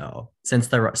 years or so since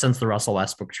the Russell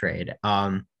Westbrook trade.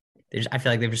 I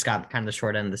feel like they've just got kind of the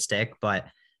short end of the stick, but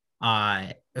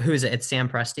who is it? It's Sam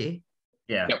Presti.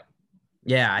 Yeah. Yep.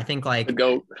 Yeah, I think like the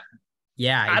GOAT.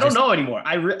 Yeah, I don't know anymore.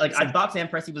 I thought Sam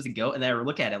Presti was a GOAT, and then I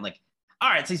look at him like, all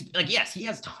right, so he's like, yes, he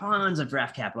has tons of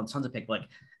draft capital and tons of pick. But like,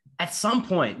 at some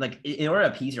point, like in order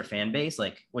to appease your fan base,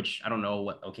 like, which I don't know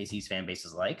what OKC's fan base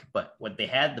is like, but when they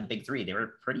had the big 3, they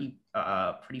were pretty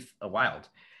wild.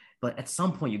 But at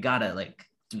some point, you gotta like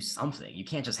do something. You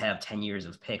can't just have 10 years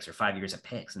of picks or 5 years of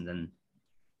picks and then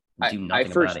do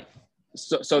nothing about it.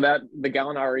 So that the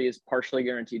Gallinari is partially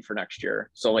guaranteed for next year.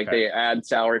 So like They add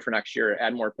salary for next year,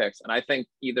 add more picks. And I think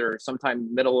either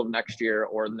sometime middle of next year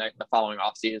or the following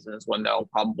offseason is when they'll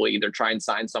probably either try and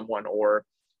sign someone or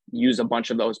use a bunch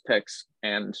of those picks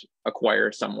and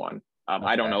acquire someone.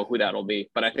 I don't know who that'll be,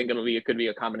 but I think it could be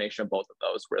a combination of both of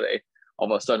those where they all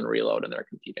of a sudden reload and they're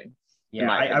competing.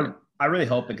 Yeah, I really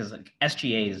hope, because like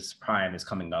SGA's prime is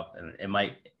coming up, and it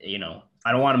might,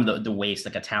 I don't want him to waste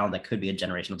like a talent that could be a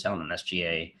generational talent on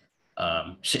SGA.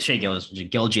 Shai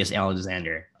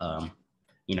Gilgeous-Alexander,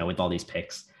 with all these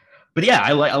picks. But yeah,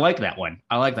 I like that one.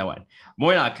 I like that one.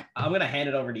 Moinak, I'm gonna hand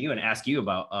it over to you and ask you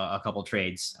about a couple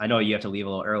trades. I know you have to leave a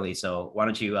little early, so why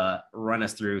don't you run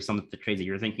us through some of the trades that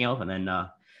you're thinking of, and then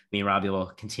me and Robbie will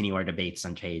continue our debates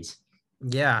on trades.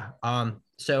 Yeah.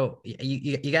 So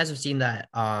you guys have seen that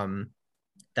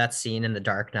scene in The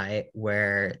Dark Knight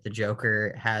where the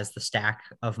Joker has the stack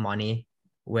of money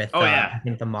with I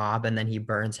think the mob, and then he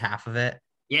burns half of it.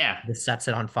 Yeah. Just sets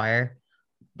it on fire.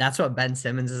 That's what Ben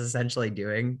Simmons is essentially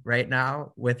doing right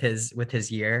now with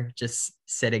his year, just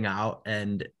sitting out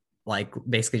and like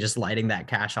basically just lighting that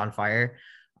cash on fire.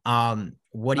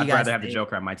 What do you guys rather have the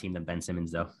Joker on my team than Ben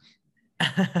Simmons, though?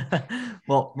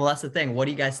 well, that's the thing. What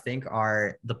do you guys think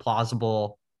are the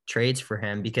plausible trades for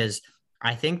him? Because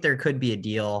I think there could be a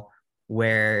deal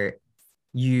where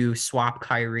you swap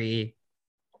Kyrie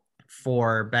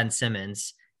for Ben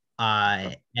Simmons.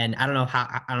 And I don't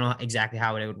know exactly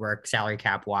how it would work salary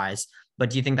cap wise, but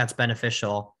do you think that's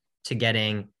beneficial to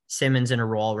getting Simmons in a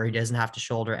role where he doesn't have to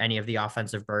shoulder any of the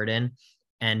offensive burden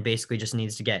and basically just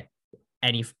needs to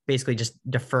basically just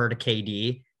defer to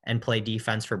KD and play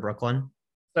defense for Brooklyn?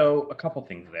 So a couple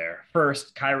things there.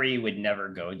 First, Kyrie would never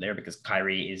go there because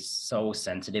Kyrie is so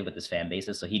sensitive with his fan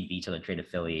bases. So he'd veto the trade to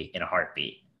Philly in a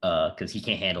heartbeat because he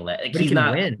can't handle it. Like, but he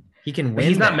can win. He can win.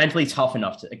 He's not mentally tough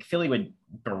enough to. Like, Philly would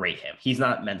berate him. He's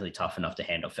not mentally tough enough to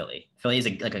handle Philly. Philly is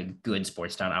like a good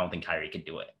sports town. I don't think Kyrie could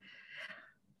do it.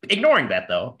 Ignoring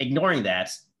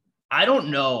that, I don't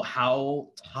know how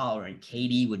tolerant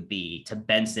KD would be to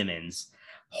Ben Simmons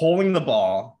holding the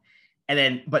ball. And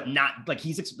then, but not like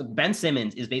Ben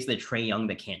Simmons is basically a Trae Young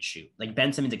that can't shoot. Like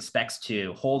Ben Simmons expects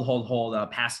to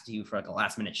hold, pass to you for like a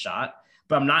last minute shot.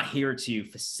 But I'm not here to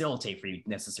facilitate for you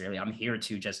necessarily. I'm here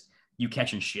to just you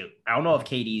catch and shoot. I don't know if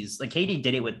KD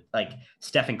did it with like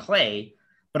Steph and Clay,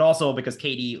 but also because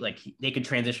KD, like they could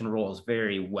transition roles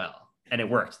very well. And it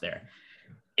worked there.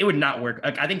 It would not work.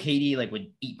 Like, I think KD like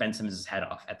would eat Ben Simmons' head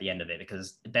off at the end of it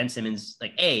because Ben Simmons,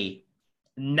 like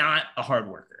not a hard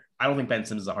worker. I don't think Ben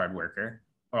Simmons is a hard worker,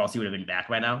 or else he would have been back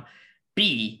by now.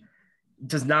 B,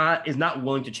 is not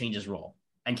willing to change his role,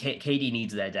 and KD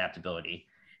needs that adaptability.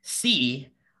 C,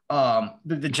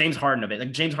 the James Harden of it,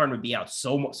 like James Harden would be out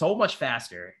so much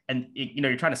faster, and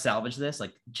you're trying to salvage this.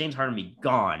 Like James Harden would be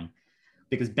gone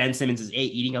because Ben Simmons is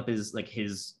eating up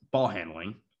his ball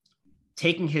handling,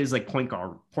 taking his like point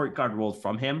guard role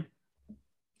from him.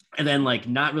 And then like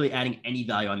not really adding any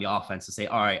value on the offense to say,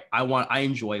 all right, I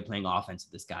enjoy playing offense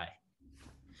with this guy.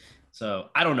 So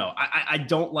I don't know. I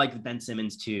don't like Ben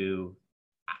Simmons I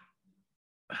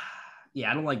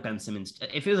don't like Ben Simmons.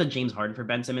 If it was a James Harden for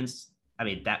Ben Simmons, I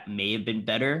mean, that may have been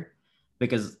better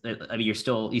because I mean, you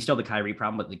still the Kyrie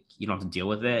problem, but like, you don't have to deal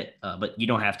with it. But you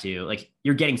don't have to, like,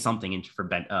 you're getting something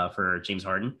for James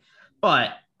Harden.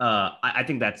 But I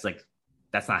think that's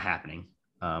not happening.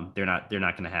 They're not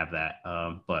going to have that.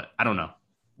 But I don't know.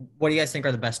 What do you guys think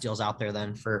are the best deals out there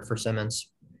then for Simmons?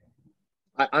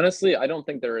 Honestly, I don't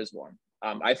think there is one.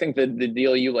 I think the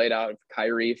deal you laid out,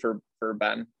 Kyrie for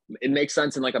Ben, it makes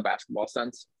sense in like a basketball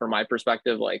sense from my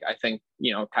perspective. Like, I think,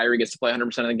 Kyrie gets to play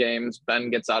 100% of the games.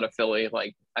 Ben gets out of Philly.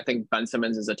 Like, I think Ben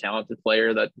Simmons is a talented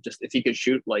player that just, if he could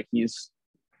shoot, like he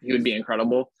would be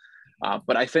incredible.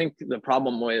 But I think the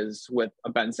problem with a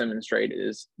Ben Simmons trade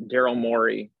is Daryl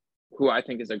Morey, who I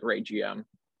think is a great GM,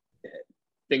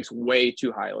 thinks way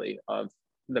too highly of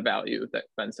the value that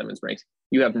Ben Simmons brings.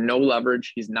 You have no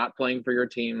leverage. He's not playing for your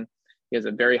team. He has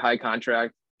a very high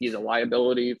contract. He's a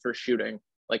liability for shooting,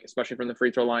 like especially from the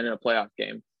free throw line in a playoff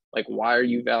game. Like, why are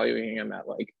you valuing him at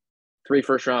like 3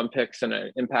 first-round picks and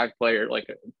an impact player? Like,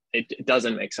 it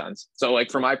doesn't make sense. So, like,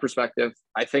 from my perspective,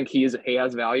 I think he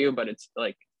has value, but it's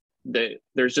like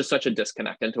there's just such a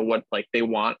disconnect into what like they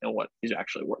want and what he's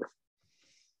actually worth.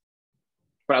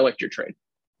 But I liked your trade.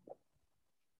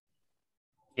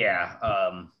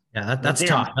 Yeah. That's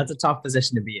tough. That's a tough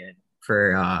position to be in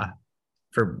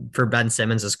for Ben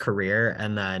Simmons' career,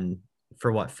 and then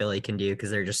for what Philly can do,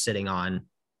 because they're just sitting on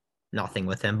nothing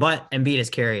with him. But Embiid is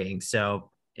carrying,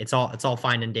 so it's all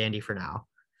fine and dandy for now.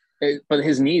 But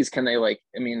his knees, can they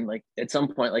at some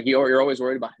point, like you're always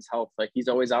worried about his health. Like, he's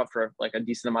always out for like a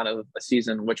decent amount of a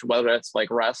season, which whether it's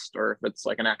like rest or if it's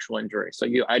like an actual injury. So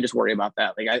I just worry about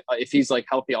that. Like, if he's like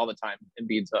healthy all the time,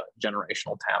 Embiid's a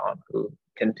generational talent who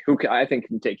I think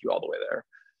can take you all the way there.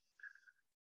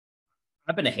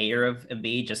 I've been a hater of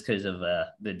Embiid just because of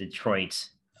the Detroit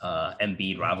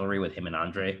Embiid rivalry with him and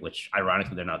Andre, which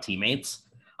ironically they're now teammates.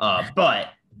 But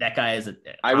that guy is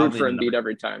I root for Embiid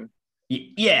every time.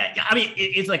 Yeah, I mean,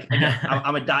 it's like, again,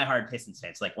 I'm a diehard Pistons fan.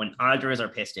 It's like when Andres are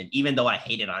Piston, even though I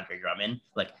hated Andre Drummond,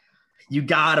 like you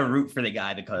gotta root for the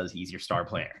guy because he's your star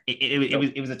player.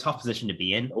 It was a tough position to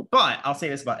be in. But I'll say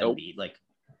this about Embiid, like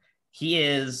he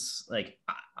is like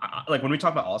like when we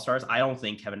talk about all-stars, I don't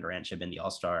think Kevin Durant should have been the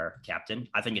all-star captain.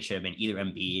 I think it should have been either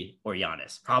Embiid or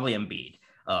Giannis. Probably Embiid.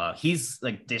 He's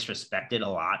like disrespected a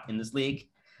lot in this league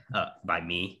by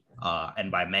me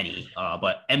and by many.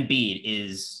 But Embiid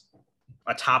is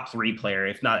a top 3 player,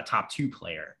 if not a top 2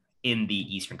 player in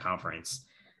the Eastern Conference.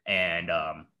 And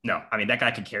no, I mean, that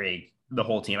guy could carry the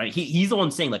whole team. I mean, he's the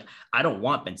one saying like, I don't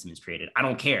want Ben Simmons traded. I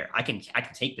don't care. I can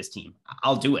take this team.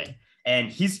 I'll do it. And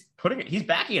he's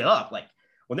backing it up. Like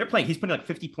when they're playing, he's putting like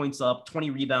 50 points up,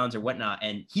 20 rebounds or whatnot.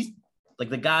 And he's like,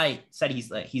 the guy said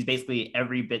he's basically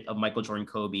every bit of Michael Jordan,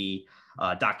 Kobe,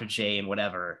 Dr. J and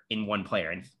whatever in one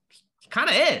player. And he kind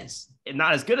of is, and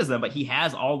not as good as them, but he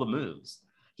has all the moves.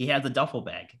 He has a duffel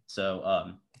bag.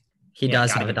 So he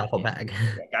does have a duffel bag.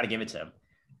 Got to give it to him.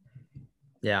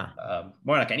 Yeah.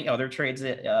 Mark, any other trades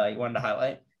that you wanted to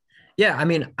highlight? Yeah, I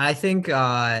mean, I think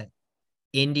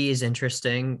Indy is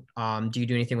interesting. Do you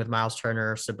do anything with Miles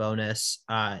Turner, Sabonis,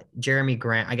 Jeremy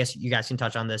Grant? I guess you guys can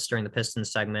touch on this during the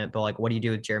Pistons segment, but like, what do you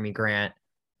do with Jeremy Grant?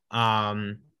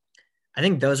 I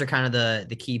think those are kind of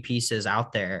the key pieces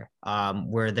out there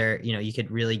where they're, you could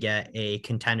really get a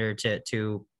contender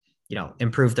to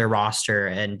improve their roster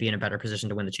and be in a better position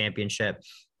to win the championship.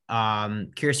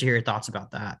 Curious to hear your thoughts about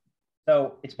that.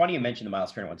 So it's funny you mentioned the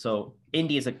Miles Turner one. So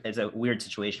Indy is a weird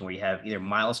situation where you have either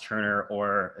Miles Turner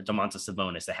or Domantas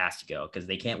Sabonis that has to go because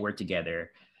they can't work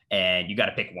together and you got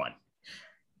to pick one.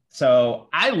 So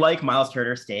I like Miles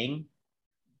Turner staying,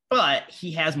 but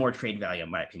he has more trade value in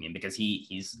my opinion because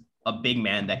he's a big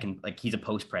man that can, like, he's a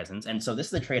post presence. And so this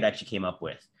is the trade I actually came up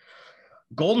with.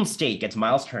 Golden State gets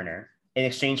Miles Turner in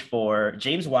exchange for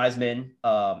James Wiseman,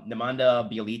 Nemanja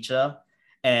Bjelica,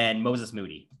 and Moses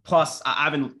Moody. Plus, I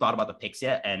haven't thought about the picks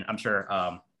yet, and I'm sure,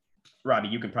 Robbie,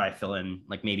 you could probably fill in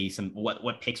like maybe some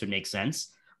what picks would make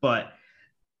sense. But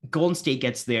Golden State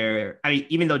gets their, I mean,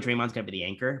 even though Draymond's going to be the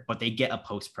anchor, but they get a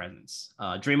post presence.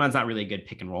 Draymond's not really a good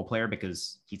pick and roll player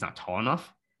because he's not tall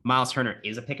enough. Miles Turner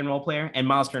is a pick and roll player, and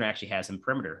Miles Turner actually has some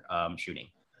perimeter shooting.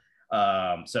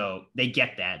 So they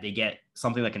get that. They get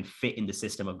something that can fit in the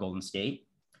system of Golden State.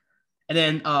 And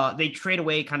then they trade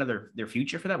away kind of their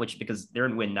future for that, which because they're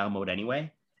in win now mode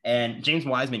anyway. And James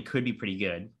Wiseman could be pretty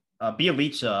good.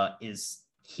 Bjelica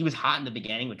he was hot in the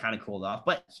beginning, but kind of cooled off,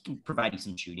 but he can provide you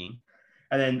some shooting.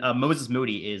 And then Moses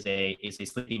Moody is a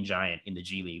sleeping giant in the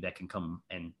G League that can come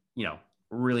and,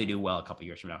 really do well a couple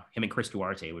years from now. Him and Chris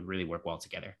Duarte would really work well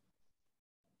together.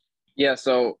 Yeah,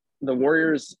 so the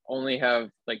Warriors only have,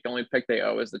 like, the only pick they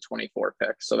owe is the 24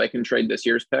 pick. So they can trade this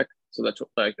year's pick. So that's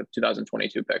like the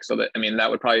 2022 pick. So that, I mean, that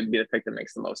would probably be the pick that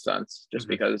makes the most sense just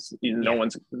because no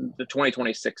one's, the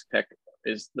 2026 pick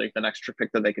is like the next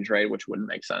pick that they could trade, which wouldn't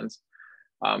make sense.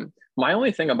 My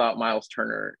only thing about Miles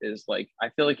Turner is, like, I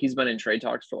feel like he's been in trade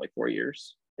talks for like 4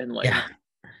 years and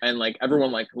and like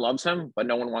everyone like loves him, but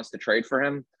no one wants to trade for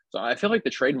him. So I feel like the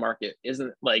trade market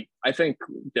isn't, like, I think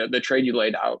the trade you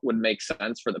laid out would make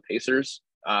sense for the Pacers.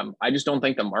 I just don't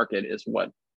think the market is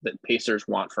what the Pacers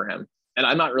want for him. And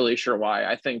I'm not really sure why.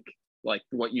 I think, like,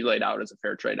 what you laid out is a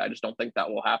fair trade. I just don't think that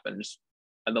will happen.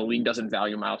 And the league doesn't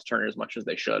value Miles Turner as much as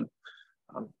they should.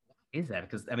 Is that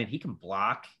because, I mean, he can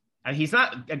block. I mean, he's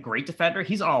not a great defender.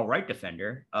 He's an all right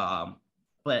defender.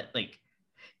 But like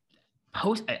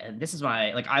and this is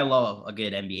why, like, I love a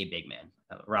good NBA big man.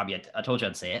 Robbie, I told you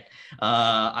I'd say it.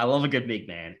 I love a good big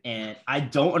man, and I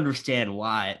don't understand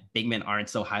why big men aren't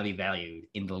so highly valued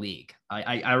in the league.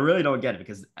 I really don't get it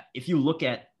because if you look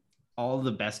at all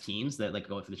the best teams that like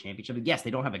go for the championship, yes,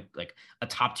 they don't have a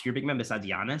top tier big man besides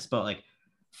Giannis, but like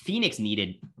Phoenix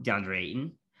needed DeAndre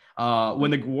Ayton.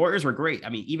 When the Warriors were great, I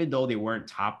mean, even though they weren't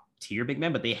top tier big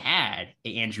men, but they had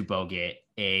a Andrew Bogut,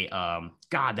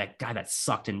 that guy that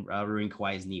sucked and ruined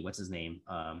Kawhi's knee. What's his name?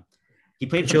 He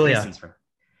played for the Pistons for.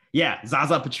 Yeah,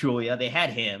 Zaza Pachulia. They had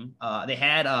him. They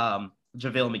had JaVale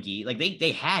McGee. Like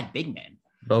they had big men.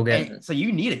 Bogut. So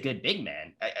you need a good big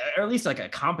man, or at least like a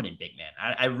competent big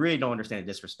man. I really don't understand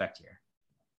the disrespect here.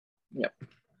 Yep.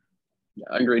 Yeah,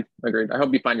 agreed. I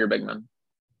hope you find your big man.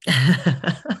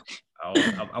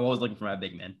 I'm always looking for my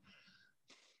big man.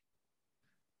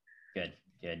 Good.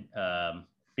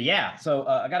 But yeah, so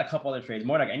I got a couple other trades.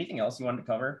 Mordak, anything else you wanted to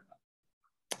cover?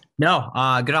 No,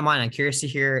 good on mine. I'm curious to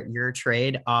hear your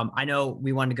trade. I know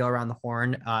we wanted to go around the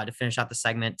horn to finish out the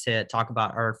segment to talk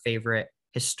about our favorite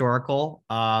historical.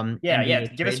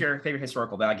 Give us your favorite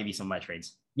historical, then I'll give you some of my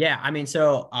trades. Yeah, I mean,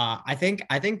 so I think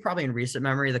probably in recent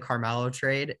memory, the Carmelo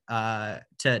trade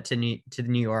to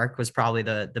New York was probably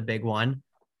the big one.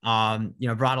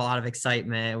 Brought a lot of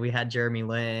excitement. We had Jeremy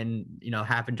Lin,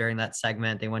 happen during that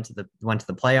segment. They went to the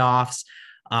playoffs.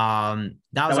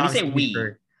 That was when you say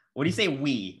we. What do you say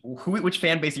we? Which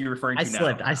fan base are you referring to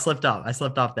now? I slipped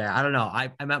up there. I don't know. I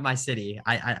meant my city.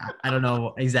 I don't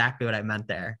know exactly what I meant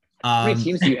there. How many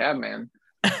teams do you have, man?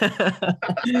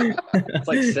 It's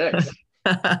like 6.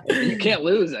 You can't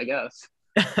lose, I guess.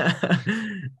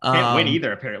 Can't win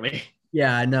either, apparently.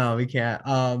 Yeah, no, we can't.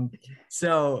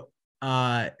 So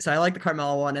I like the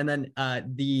Carmelo one, and then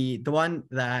the one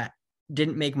that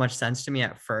didn't make much sense to me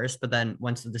at first, but then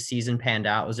once the season panned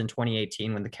out was in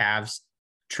 2018 when the Cavs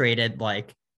traded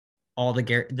like all the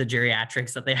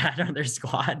geriatrics that they had on their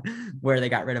squad, where they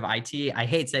got rid of IT. I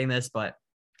hate saying this, but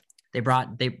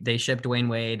they shipped Dwayne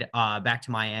Wade back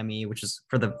to Miami, which is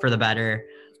for the better.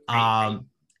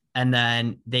 And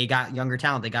then they got younger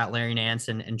talent. They got Larry Nance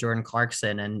and Jordan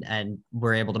Clarkson, and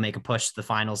were able to make a push to the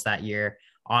finals that year.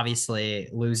 Obviously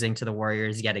losing to the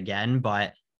Warriors yet again,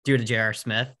 but due to J.R.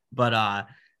 Smith. But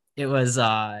it was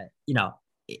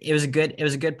it was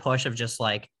a good push of just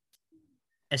like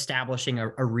establishing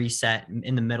a reset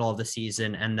in the middle of the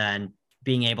season, and then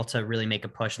being able to really make a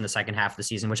push in the second half of the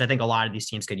season, which I think a lot of these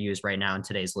teams could use right now in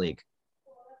today's league.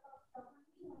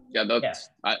 Yeah,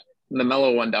 the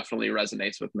Melo one definitely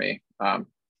resonates with me.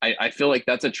 I feel like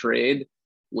that's a trade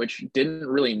which didn't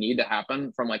really need to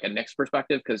happen from like a Knicks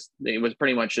perspective, because it was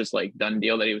pretty much just like done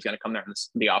deal that he was going to come there in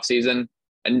the offseason.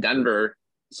 And Denver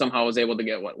somehow was able to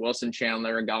get Wilson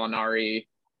Chandler, Gallinari.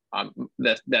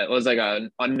 That was like a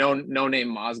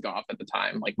no-name Mozgov at the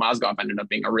time. Like Mozgov ended up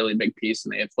being a really big piece,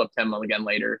 and they had flipped him again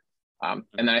later. And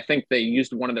then I think they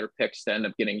used one of their picks to end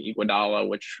up getting Iguodala,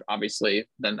 which obviously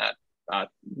then that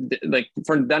like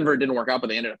for Denver it didn't work out, but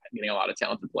they ended up getting a lot of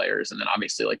talented players. And then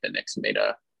obviously like the Knicks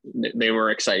they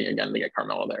were exciting again to get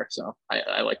Carmelo there. So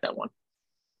I like that one.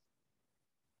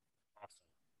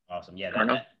 Awesome.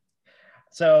 Yeah.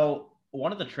 So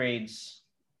one of the trades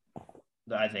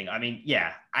that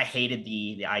I hated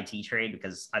the IT trade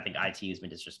because I think IT has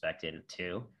been disrespected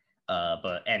too.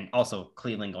 And also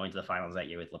Cleveland going to the finals that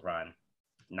year with LeBron,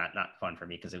 not fun for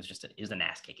me because it was an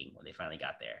ass kicking when they finally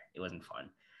got there. It wasn't fun,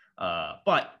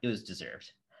 but it was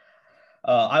deserved.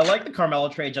 I like the Carmelo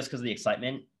trade just because of the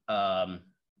excitement.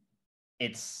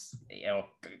 It's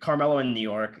Carmelo in New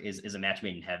York is a match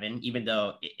made in heaven, even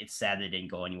though it's sad they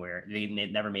didn't go anywhere. They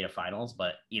never made a finals,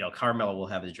 but Carmelo will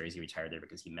have his jersey retired there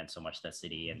because he meant so much to that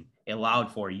city, and it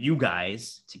allowed for you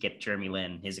guys to get Jeremy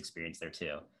Lin, his experience there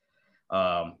too.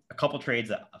 A couple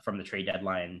trades from the trade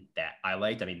deadline that I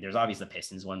liked. I mean, there's obviously the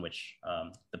Pistons one, which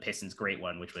the Pistons great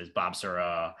one, which was Bob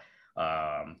Sura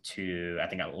to I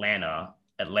think Atlanta.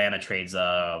 Atlanta trades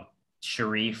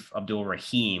Sharif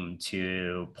Abdul-Rahim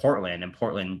to Portland, and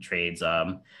Portland trades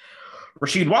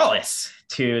Rasheed Wallace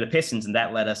to the Pistons, and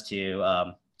that led us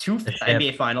to 2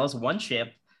 NBA finals, 1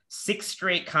 chip, 6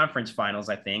 straight conference finals,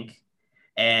 I think,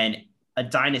 and a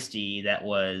dynasty that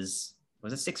was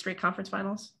it 6 straight conference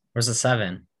finals? Or was it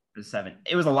 7? It was 7.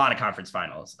 It was a lot of conference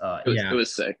finals. It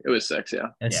was 6. It was 6, yeah.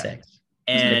 It's 6.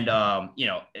 And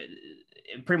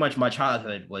pretty much my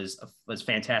childhood was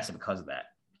fantastic because of that.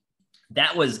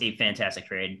 That was a fantastic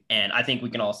trade, and I think we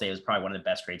can all say it was probably one of the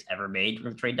best trades ever made for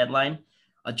the trade deadline,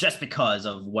 just because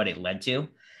of what it led to.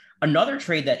 Another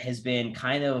trade that has been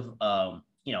kind of,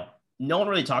 no one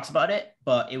really talks about it,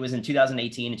 but it was in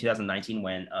 2018 and 2019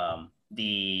 when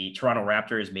the Toronto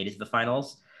Raptors made it to the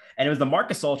finals, and it was the Marc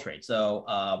Gasol trade.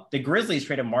 So the Grizzlies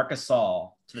traded Marc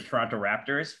Gasol to the Toronto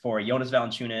Raptors for Jonas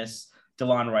Valanciunas,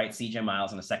 DeLon Wright, CJ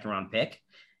Miles, and a second-round pick,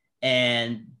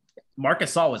 and Marc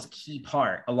Gasol was a key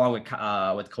part, along with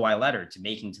Kawhi Leonard, to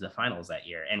making to the finals that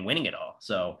year and winning it all.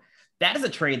 So that is a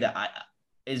trade that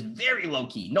is very low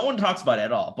key. No one talks about it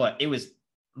at all, but it was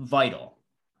vital.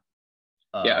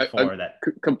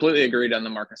 Completely agreed on the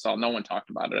Marc Gasol. No one talked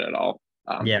about it at all.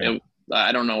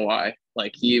 I don't know why.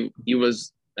 Like he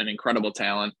was an incredible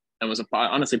talent and was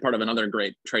honestly part of another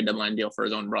great trade deadline deal for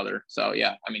his own brother. So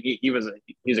yeah, I mean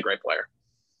he's a great player.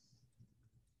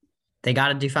 They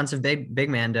got a defensive big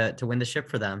man to win the ship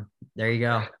for them. There you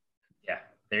go. Yeah,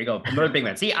 there you go. Another big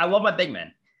man. See, I love my big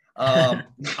men. All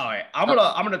right, I'm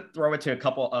gonna throw it to a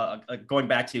couple. Going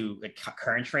back to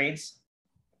current trades,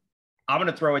 I'm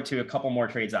gonna throw it to a couple more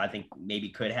trades that I think maybe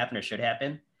could happen or should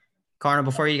happen. Carno,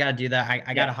 before you gotta do that,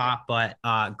 I gotta hop. But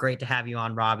great to have you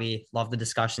on, Robbie. Love the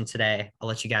discussion today. I'll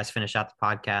let you guys finish out the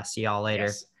podcast. See y'all later.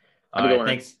 Yes. All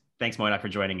right, thanks, Moina, for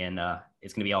joining in.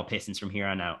 It's gonna be all Pistons from here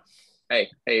on out.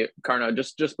 Hey, Carno,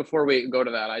 just before we go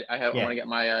to that, I want to get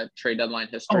my trade deadline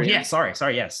history. Oh, yeah,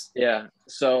 sorry, yes. Yeah,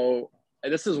 so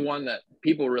this is one that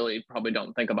people really probably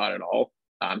don't think about at all.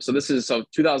 So this is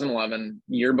 2011,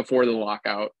 year before the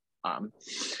lockout.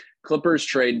 Clippers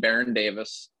trade Baron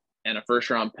Davis and a first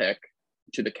round pick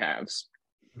to the Cavs.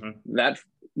 That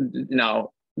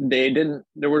no, they didn't.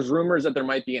 There was rumors that there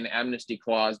might be an amnesty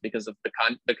clause because of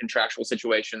the contractual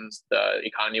situations. The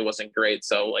economy wasn't great,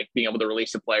 so like being able to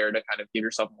release a player to kind of give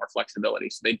yourself more flexibility.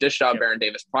 So they dished out Baron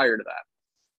Davis prior to that.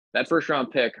 That first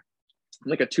round pick,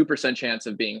 like a 2% chance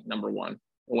of being number one.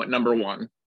 Went number one.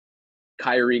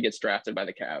 Kyrie gets drafted by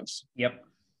the Cavs. Yep.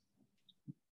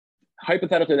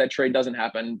 Hypothetically, that trade doesn't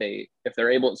happen. If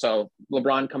they're able, so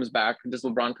LeBron comes back. Does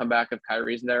LeBron come back if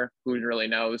Kyrie's there? Who really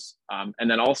knows? And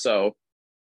then also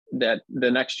that the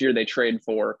next year they trade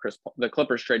for the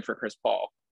Clippers trade for Chris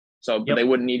Paul. So they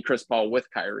wouldn't need Chris Paul with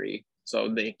Kyrie. So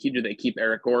they keep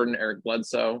Eric Gordon, Eric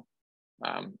Bledsoe.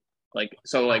 That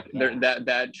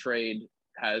trade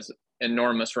has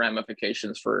enormous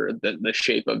ramifications for the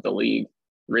shape of the league,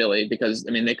 really, because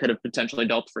I mean they could have potentially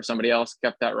dealt for somebody else,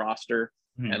 kept that roster.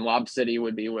 And Lob City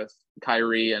would be with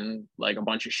Kyrie and like a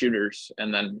bunch of shooters,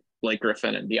 and then Blake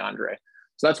Griffin and DeAndre.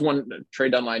 So that's one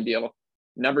trade deadline deal.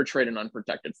 Never trade an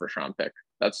unprotected first round pick.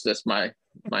 That's just my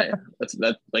that's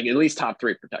like at least top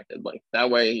 3 protected. Like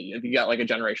that way, if you got like a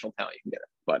generational talent, you can get it.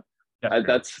 But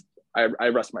I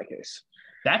rest my case.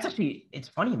 That's actually, it's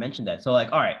funny you mentioned that. So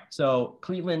like, all right, so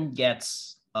Cleveland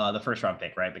gets the first round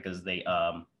pick, right? Because they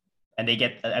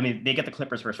get the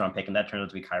Clippers first round pick, and that turns out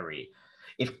to be Kyrie.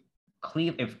 If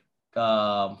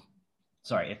the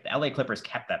LA Clippers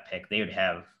kept that pick, they would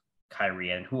have Kyrie,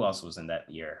 and who else was in that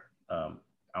year? I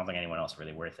don't think anyone else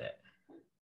really worth it.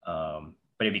 But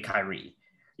it'd be Kyrie.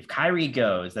 If Kyrie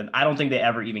goes, then I don't think they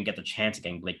ever even get the chance of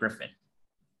getting Blake Griffin,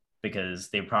 because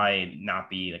they'd probably not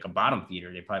be like a bottom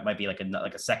feeder. They probably might be like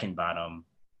a second bottom.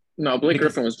 No, Blake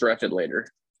Griffin was drafted later.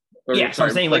 So I'm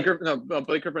saying Blake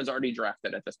Griffin's already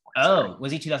drafted at this point. Oh,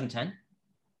 was he 2010?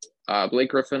 Blake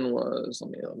Griffin was,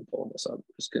 let me pull this up,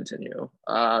 just continue.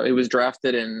 He was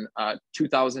drafted in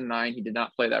 2009. He did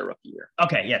not play that rookie year.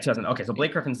 Okay, yeah, 2000. Okay, so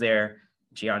Blake Griffin's there.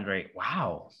 DeAndre,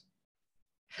 wow.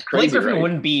 Crazy, Blake Griffin right?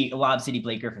 wouldn't be Lob City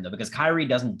Blake Griffin, though, because Kyrie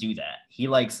doesn't do that. He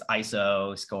likes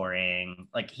ISO scoring.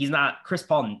 Like, he's not, Chris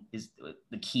Paul is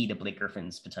the key to Blake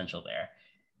Griffin's potential there.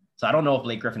 So I don't know if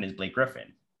Blake Griffin is Blake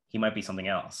Griffin. He might be something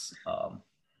else. And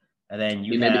then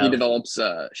he develops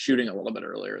shooting a little bit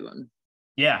earlier than.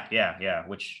 Yeah.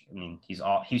 Which, I mean, he's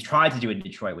tried to do it in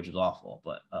Detroit, which is awful.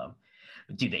 But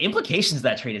dude, the implications of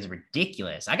that trade is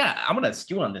ridiculous. I'm gonna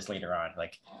stew on this later on.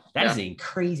 Like, that is a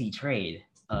crazy trade.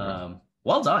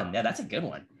 Well done. Yeah, that's a good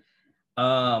one.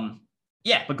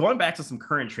 But going back to some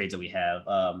current trades that we have.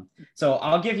 So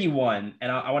I'll give you one,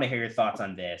 and I want to hear your thoughts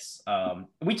on this.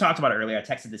 We talked about it earlier. I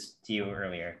texted this to you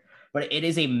earlier, but it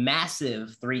is a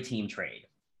massive 3-team trade,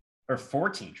 or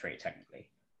 4-team trade technically.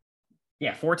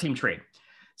 Yeah, 4-team trade.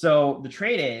 So the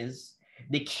trade is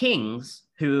the Kings,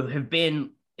 who have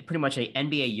been pretty much an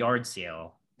NBA yard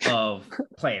sale of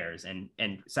players and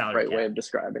salary. Right way of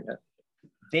describing it.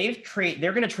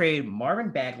 They're going to trade Marvin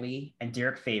Bagley and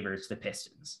Derek Favors to the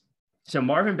Pistons. So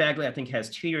Marvin Bagley, I think, has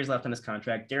 2 years left on his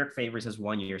contract. Derek Favors has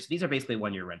 1 year. So these are basically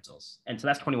 1-year rentals. And so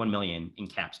that's $21 million in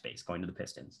cap space going to the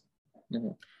Pistons. Mm-hmm.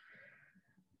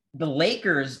 The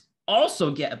Lakers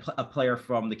also get a player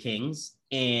from the Kings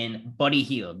in Buddy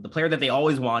Hield, the player that they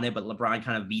always wanted, but LeBron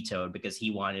kind of vetoed because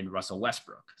he wanted Russell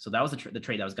Westbrook. So that was the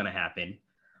trade that was going to happen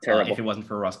if it wasn't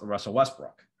for Russell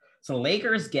Westbrook. So the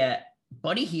Lakers get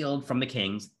Buddy Hield from the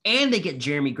Kings, and they get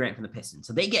Jeremy Grant from the Pistons.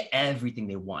 So they get everything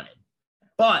they wanted,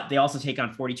 but they also take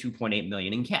on $42.8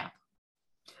 million in cap.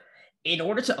 In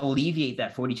order to alleviate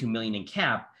that $42 million in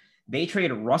cap, they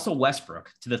trade Russell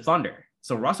Westbrook to the Thunder.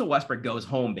 So Russell Westbrook goes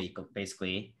home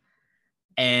basically,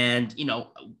 and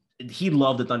he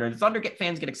loved the Thunder. The Thunder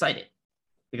fans get excited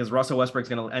because Russell Westbrook's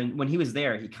and when he was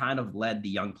there, he kind of led the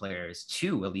young players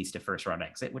to at least a first round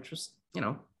exit, which was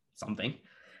something.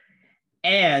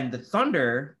 And the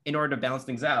Thunder, in order to balance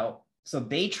things out, so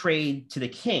they trade to the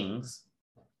Kings,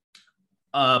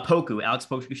 Alex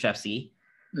Pokusevski,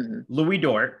 Louis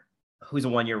Dort, who's a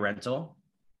 1-year rental.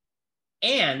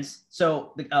 And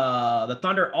so the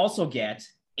Thunder also get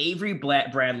Avery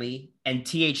Bradley and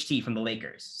THT from the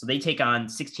Lakers. So they take on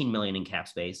 $16 million in cap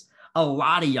space. A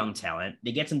lot of young talent.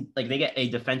 They get a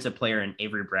defensive player in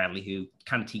Avery Bradley who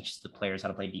kind of teaches the players how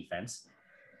to play defense.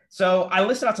 So I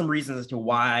listed out some reasons as to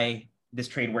why this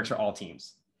trade works for all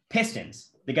teams.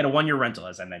 Pistons, they get a 1-year rental,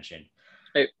 as I mentioned.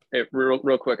 Hey,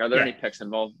 real quick, are there any picks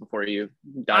involved before you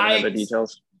dive into the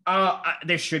details?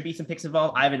 There should be some picks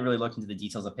involved. I haven't really looked into the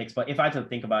details of picks, but if I had to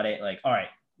think about it, like, all right,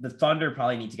 the Thunder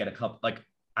probably need to get a couple. Like,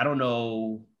 I don't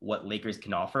know what Lakers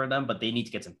can offer them, but they need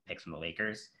to get some picks from the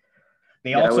Lakers.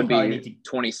 They also probably need to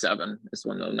 27 is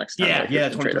when the next time.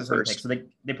 2027 pick. So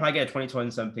they probably get a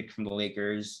 2027 pick from the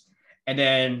Lakers. And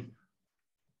then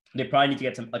they probably need to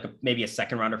get some maybe a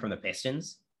second rounder from the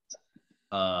Pistons,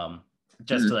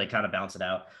 just to like kind of balance it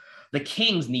out. The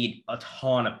Kings need a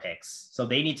ton of picks, so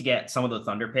they need to get some of the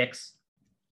Thunder picks,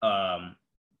 and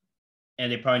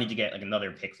they probably need to get like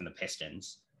another pick from the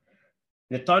Pistons.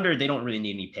 The Thunder, they don't really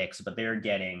need any picks, but they're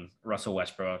getting Russell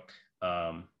Westbrook.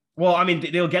 Well, I mean,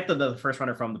 they'll get the first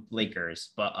runner from the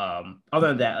Lakers, but other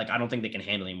than that, like I don't think they can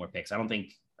handle any more picks. I don't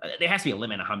think there has to be a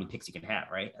limit on how many picks you can have,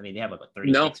 right? I mean, they have like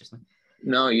 30 picks or something.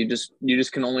 No, you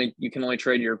can only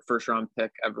trade your first round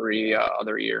pick every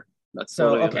other year. That's so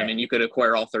totally, okay. I mean, you could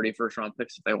acquire all 30 first round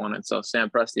picks if they wanted. So Sam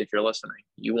Presti, if you're listening,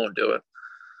 you won't do it.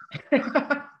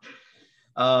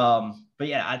 But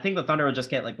yeah, I think the Thunder will just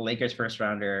get like the Lakers first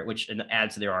rounder, which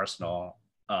adds to their arsenal.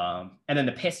 And then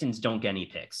the Pistons don't get any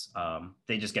picks.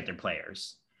 They just get their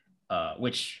players,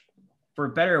 which for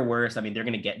better or worse, I mean, they're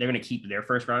going to keep their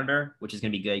first rounder, which is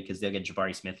going to be good because they'll get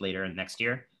Jabari Smith later in next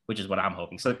year, which is what I'm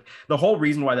hoping. So the whole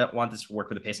reason why I want this to work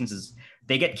for the Pistons is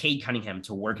they get Cade Cunningham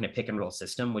to work in a pick and roll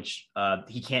system, which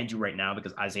he can't do right now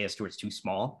because Isaiah Stewart's too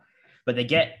small. But they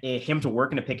get him to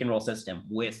work in a pick and roll system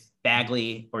with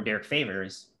Bagley or Derek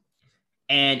Favors,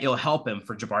 and it'll help him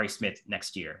for Jabari Smith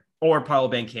next year, or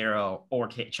Paolo Banchero or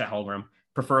Chet Holmgren,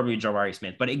 preferably Jabari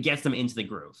Smith. But it gets them into the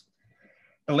groove.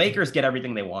 The Lakers get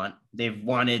everything they want. They've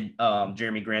wanted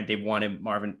Jeremy Grant. They've wanted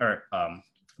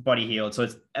Buddy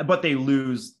Hield. But they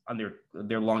lose on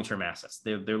their long-term assets.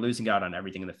 They're losing out on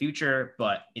everything in the future,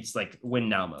 but it's like win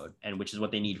now mode, and which is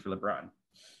what they need for LeBron.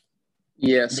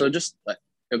 Yeah. So just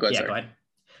go ahead.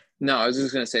 No, I was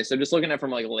just going to say, so just looking at it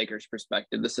from like a Lakers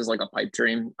perspective, this is like a pipe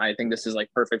dream. I think this is like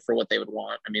perfect for what they would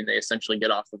want. I mean, they essentially get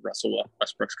off of Russell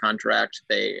Westbrook's contract.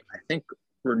 They, I think,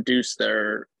 reduce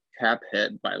their cap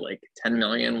hit by like 10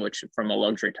 million, which from a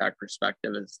luxury tag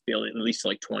perspective is at least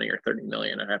like 20 or 30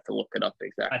 million. I have to look it up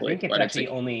exactly. I think it's actually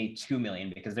only 2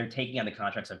 million because they're taking on the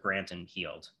contracts of Grant and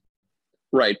Hield.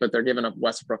 Right, but they're giving up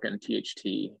Westbrook and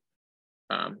THT.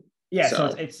 So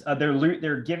it's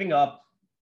they're giving up.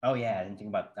 Oh yeah, I didn't think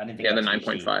about the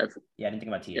 9.5. Yeah, I didn't think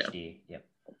about THD. Yeah. Yep.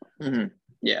 Mm-hmm.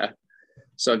 Yeah.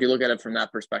 So if you look at it from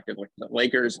that perspective, like the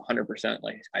Lakers, 100%,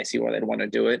 like I see why they'd want to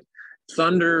do it.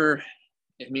 Thunder,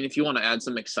 I mean, if you want to add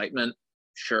some excitement,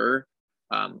 sure.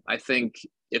 I think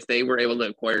if they were able to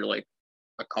acquire like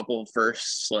a couple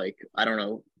firsts, like I don't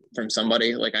know, from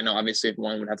somebody, like I know obviously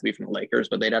one would have to be from the Lakers,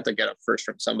 but they'd have to get a first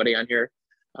from somebody on here.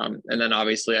 And then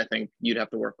obviously I think you'd have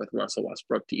to work with Russell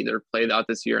Westbrook to either play that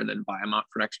this year and then buy him out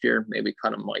for next year, maybe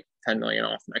cut him like 10 million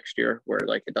off next year where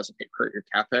like it doesn't hurt your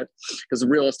cap hit. Because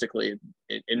realistically,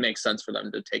 it makes sense for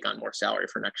them to take on more salary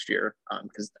for next year.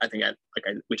 Because I think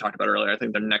we talked about earlier, I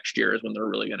think their next year is when they're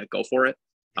really going to go for it.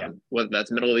 Whether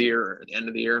that's middle of the year or the end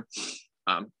of the year,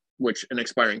 which an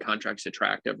expiring contract is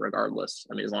attractive regardless.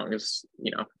 I mean, as long as,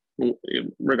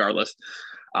 regardless.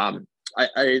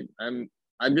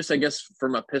 I'm just, I guess,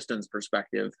 from a Pistons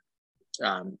perspective,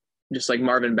 just like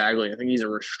Marvin Bagley, I think he's a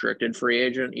restricted free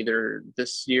agent either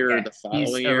this year or the following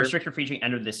year. He's a restricted free agent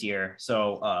end of this year.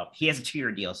 So he has a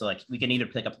 2-year deal. So like we can either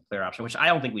pick up the player option, which I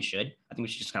don't think we should. I think we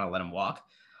should just kind of let him walk.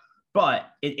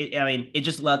 But it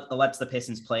just lets the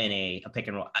Pistons play in a pick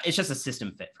and roll. It's just a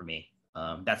system fit for me.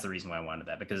 That's the reason why I wanted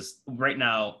that, because right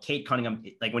now, Cade Cunningham,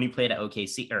 like when he played at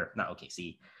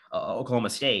Oklahoma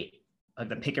State, like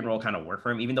the pick and roll kind of worked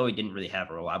for him, even though he didn't really have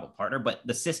a reliable partner, but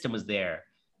the system was there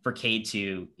for Cade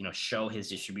to, show his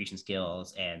distribution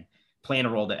skills and play in a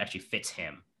role that actually fits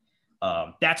him.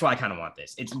 That's why I kind of want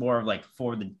this. It's more of like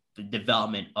for the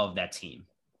development of that team.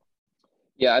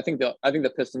 Yeah, I think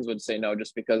the Pistons would say no,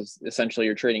 just because essentially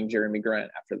you're trading Jeremy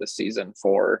Grant after the season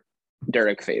for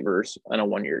Derek Favors on a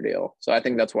 1-year deal. So I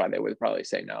think that's why they would probably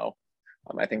say no.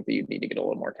 I think that you'd need to get a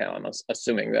little more talent,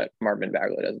 assuming that Marvin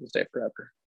Bagley doesn't stay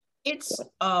forever.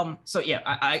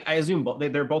 I assume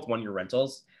they're both 1-year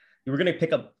rentals. We're going to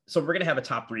pick up, so we're going to have a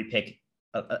top 3 pick.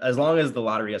 As long as the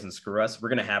lottery doesn't screw us, we're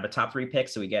going to have a top 3 pick.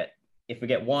 So if we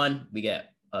get 1, we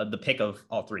get the pick of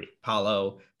all 3,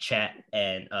 Paolo, Chet,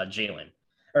 and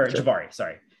Jabari,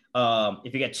 sorry.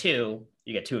 If you get 2,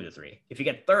 you get 2 of the 3. If you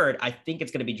get 3rd, I think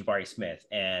it's going to be Jabari Smith.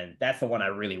 And that's the one I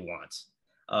really want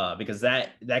because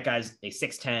that guy's a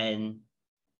 6'10"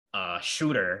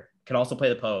 shooter, can also play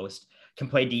the post, can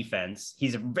play defense.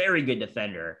 He's a very good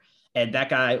defender. And that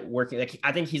guy working,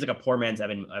 I think he's like a poor man's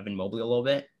Evan Mobley a little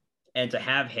bit. And to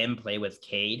have him play with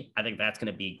Cade, I think that's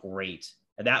going to be great.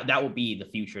 And that will be the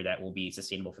future that will be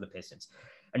sustainable for the Pistons.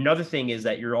 Another thing is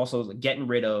that you're also getting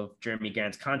rid of Jeremy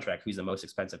Grant's contract, who's the most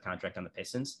expensive contract on the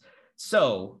Pistons.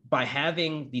 So by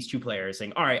having these 2 players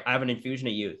saying, all right, I have an infusion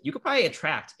of youth, you could probably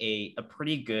attract a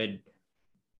pretty good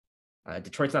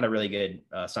Detroit's not a really good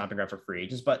stomping ground for free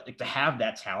agents, but like, to have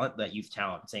that talent, that youth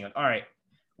talent, saying like, all right,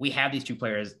 we have these two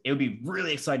players, it would be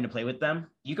really exciting to play with them.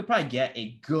 You could probably get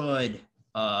a good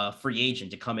free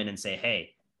agent to come in and say,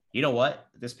 hey, you know what,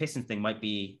 this Pistons thing might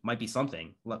be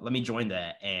something. Let me join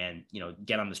that and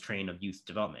get on this train of youth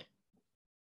development.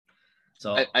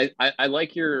 So I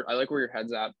like where your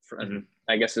head's at.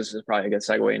 I guess this is probably a good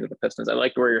segue into the Pistons. I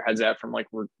like where your head's at from like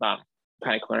we're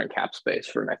kind of clearing cap space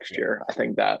for next year. I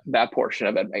think that portion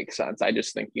of it makes sense. I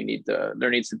just think there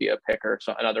needs to be a picker,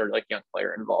 so another like young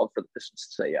player involved for the Pistons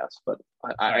to say yes. But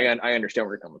I understand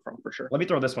where you're coming from for sure. Let me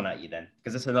throw this one at you then,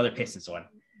 because this is another Pistons one.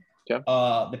 Okay.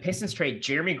 The Pistons trade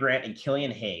Jeremy Grant and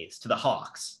Killian Hayes to the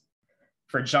Hawks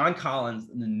for John Collins,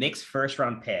 the Knicks first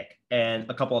round pick, and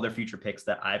a couple other future picks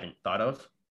that I haven't thought of.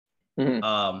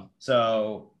 Mm-hmm.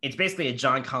 So it's basically a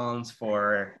John Collins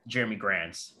for Jeremy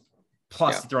Grant,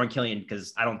 plus throwing Killian,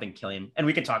 because I don't think Killian, and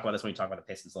we can talk about this when we talk about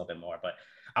the Pistons a little bit more, but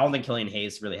I don't think Killian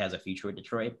Hayes really has a future with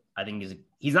Detroit. I think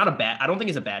he's not I don't think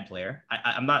he's a bad player.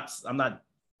 I'm not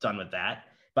done with that,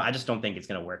 but I just don't think it's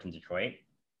going to work in Detroit.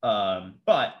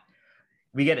 But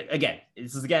we get it again.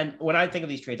 This is again, when I think of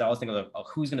these trades, I always think of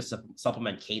who's going to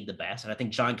supplement Cade the best. And I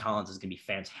think John Collins is going to be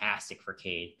fantastic for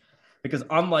Cade, because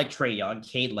unlike Trae Young,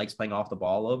 Cade likes playing off the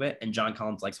ball a little bit, and John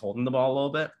Collins likes holding the ball a little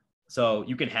bit. So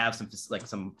you can have some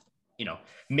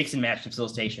mix and match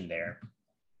facilitation there.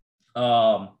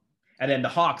 And then the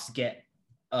Hawks get,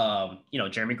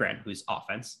 Jeremy Grant, who's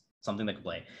offense, something that can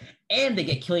play. And they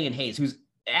get Killian Hayes, who's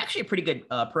actually a pretty good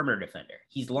perimeter defender.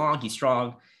 He's long, he's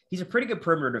strong. He's a pretty good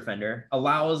perimeter defender,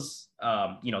 allows,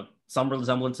 some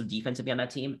resemblance of defense to be on that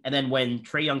team. And then when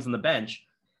Trae Young's on the bench,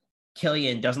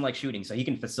 Killian doesn't like shooting, so he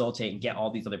can facilitate and get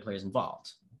all these other players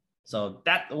involved. So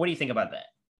what do you think about that?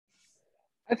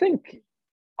 I think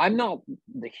I'm not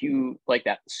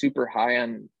that super high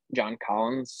on John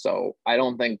Collins. So I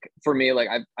don't think, for me, like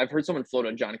I've heard someone float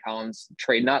a John Collins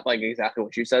trade, not like exactly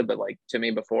what you said, but like to me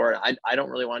before, I don't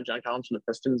really want John Collins from the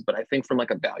Pistons, but I think from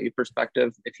like a value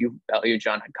perspective, if you value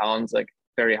John Collins like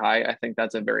very high, I think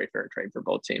that's a very fair trade for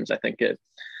both teams. I think it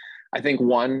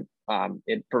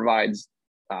provides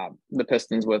the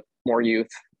Pistons with more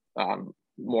youth,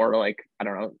 more like, I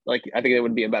don't know, like I think it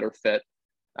would be a better fit.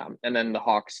 And then the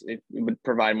Hawks, it would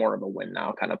provide more of a win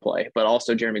now kind of play, but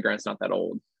also Jeremy Grant's not that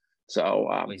old. So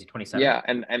is he 27? Yeah.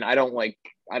 And I don't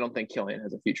think Killian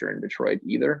has a future in Detroit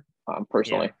either.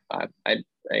 Personally, I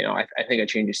think a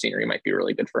change of scenery might be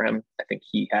really good for him. I think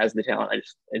he has the talent.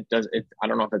 I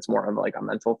don't know if it's more of like a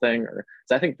mental thing or,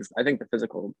 so I think the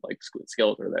physical like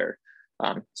skills are there.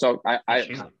 I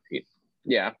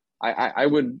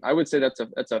would say that's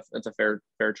a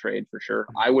fair trade for sure.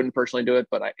 I wouldn't personally do it,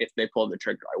 but if they pulled the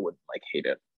trigger, I wouldn't like hate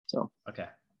it. So okay,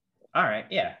 all right,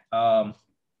 yeah,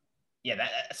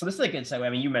 so this is a good segue. I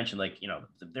mean, you mentioned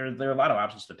there are a lot of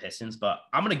options to the Pistons, but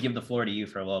I'm gonna give the floor to you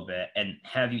for a little bit and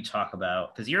have you talk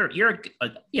about, because you're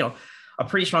a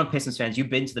pretty strong Pistons fan.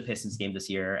 You've been to the Pistons game this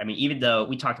year. I mean, even though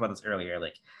we talked about this earlier,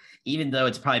 even though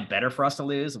it's probably better for us to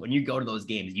lose, when you go to those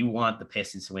games, you want the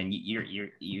Pistons to win.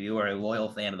 You are a loyal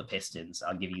fan of the Pistons.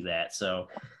 I'll give you that. So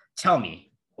tell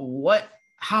me,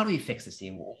 how do we fix this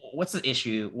team? What's the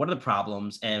issue? What are the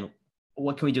problems? And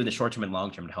what can we do in the short term and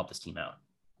long term to help this team out?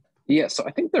 Yeah. So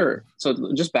I think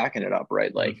so just backing it up,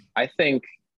 right? Like, I think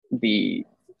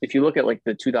if you look at like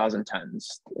the 2010s,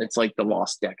 it's like the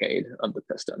lost decade of the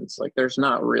Pistons. Like there's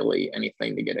not really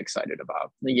anything to get excited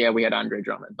about. Yeah, we had Andre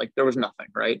Drummond. Like there was nothing,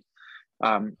 right?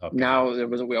 Now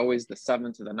we always the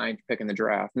 7th or the 9th pick in the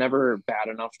draft. Never bad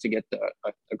enough to get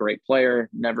a great player.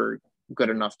 Never good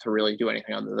enough to really do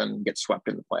anything other than get swept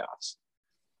in the playoffs.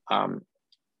 I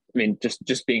mean,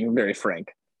 just being very frank.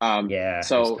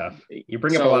 So you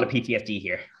bring up a lot of PTSD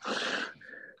here.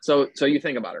 So you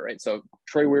think about it, right? So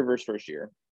Troy Weaver's first year,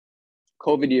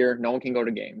 COVID year, no one can go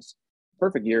to games.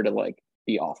 Perfect year to like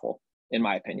be awful, in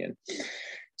my opinion.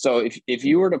 So if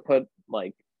you were to put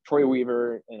like Troy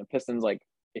Weaver and the Pistons, like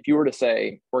if you were to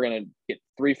say we're gonna get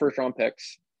 3 first-round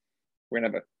picks, we're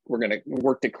gonna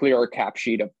work to clear our cap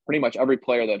sheet of pretty much every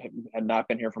player that had not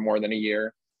been here for more than a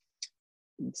year,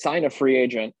 sign a free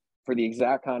agent for the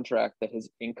exact contract that his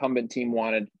incumbent team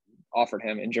offered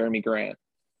him in Jeremy Grant.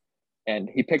 And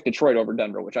he picked Detroit over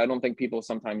Denver, which I don't think people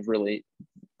sometimes really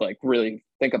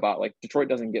think about. Like Detroit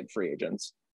doesn't get free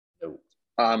agents. No.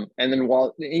 And then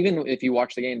even if you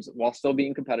watch the games while still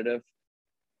being competitive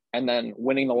and then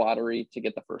winning the lottery to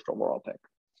get the first overall pick.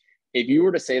 If you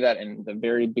were to say that in the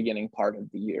very beginning part of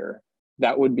the year,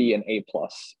 that would be an A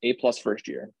plus first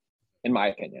year, in my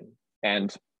opinion.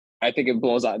 And I think it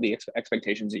blows out the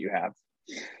expectations that you have.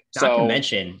 Not to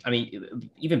mention, I mean,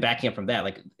 even backing up from that,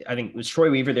 like I think was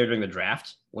Troy Weaver there during the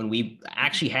draft when we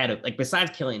actually had like besides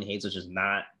Killian Hayes, which is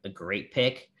not a great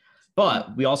pick,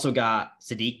 but we also got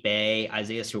Sadiq Bey,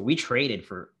 Isaiah Stewart. We traded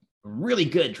for really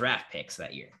good draft picks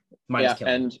that year.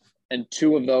 And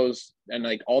two of those, and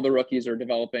like all the rookies are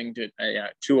developing to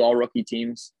two all rookie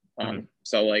teams.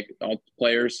 So like all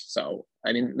players. So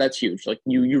I mean that's huge. Like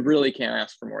you really can't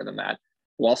ask for more than that,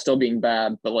 while still being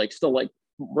bad, but like still like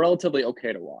relatively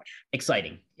okay to watch.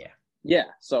 Exciting.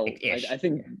 So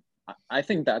I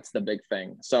think that's the big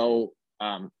thing. So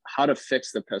how to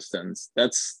fix the Pistons,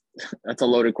 that's a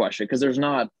loaded question because there's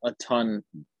not a ton.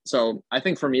 So I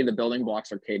think for me the building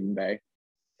blocks are Cade and Bey.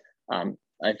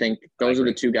 I think those are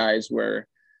the two guys where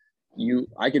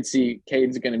I could see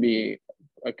Cade's going to be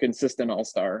a consistent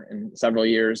all-star in several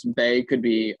years. Bey could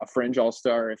be a fringe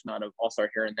all-star, if not an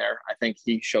all-star here and there. I think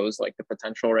he shows like the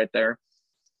potential right there.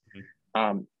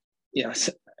 Yes,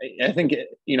 I think,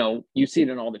 you see it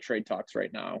in all the trade talks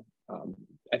right now.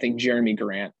 I think Jeremy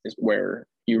Grant is where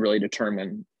you really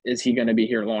determine, is he going to be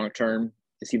here long-term?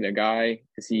 Is he the guy?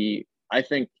 I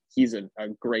think he's a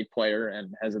great player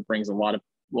and brings a lot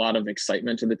of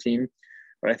excitement to the team,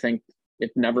 but I think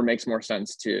it never makes more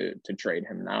sense to trade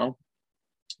him now.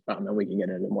 And we can get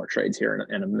into more trades here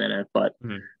in a minute, but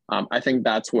I think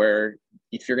that's where,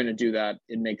 if you're going to do that,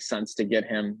 it makes sense to get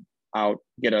him out,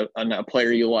 get a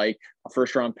player you like, a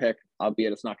first round pick,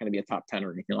 albeit it's not going to be a top 10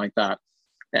 or anything like that,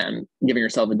 and giving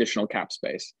yourself additional cap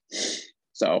space.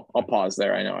 So I'll pause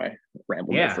there. I know I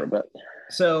rambled there for a bit.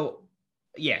 So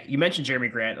you mentioned Jeremy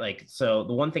Grant. So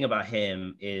the one thing about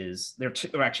him is there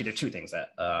are two things that,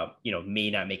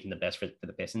 may not making the best for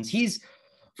the Pistons.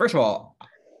 First of all,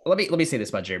 let me say this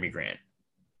about Jeremy Grant.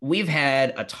 We've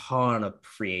had a ton of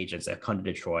free agents that have come to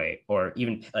Detroit, or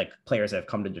even like players that have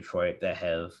come to Detroit that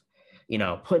have,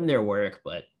 put in their work,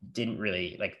 but didn't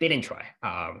really they didn't try.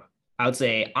 I would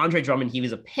say Andre Drummond, he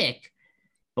was a pick,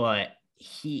 but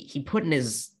he put in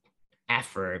his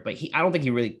effort, but I don't think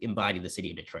he really embodied the city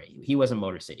of Detroit. He wasn't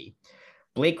Motor City.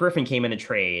 Blake Griffin came in a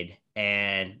trade,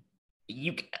 and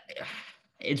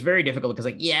it's very difficult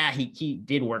because he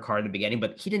did work hard in the beginning,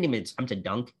 but he didn't even attempt to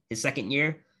dunk his second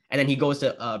year. And then he goes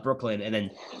to Brooklyn, and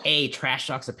then A, trash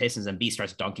talks the Pistons, and B,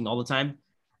 starts dunking all the time.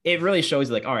 It really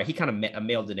shows all right, he kind of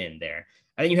mailed it in there.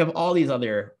 And then you have all these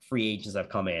other free agents that have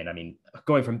come in. I mean,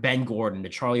 going from Ben Gordon to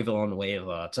Charlie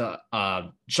Villanueva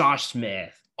to Josh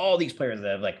Smith, all these players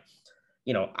that have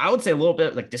I would say a little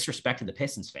bit disrespected the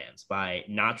Pistons fans by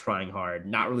not trying hard,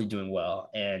 not really doing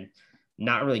well, and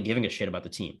not really giving a shit about the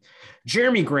team.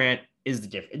 Jeremy Grant is the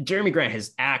difference. Jeremy Grant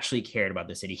has actually cared about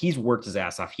the city. He's worked his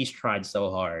ass off. He's tried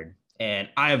so hard, and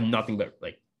I have nothing but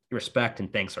respect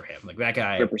and thanks for him. That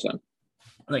guy, 100%.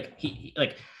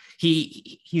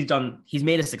 He's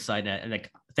made us excited, and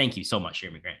thank you so much,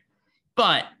 Jeremy Grant.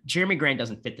 But Jeremy Grant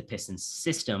doesn't fit the Pistons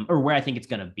system or where I think it's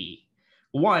gonna be.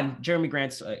 One, Jeremy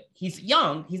Grant's he's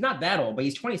young. He's not that old, but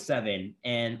he's 27,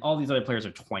 and all these other players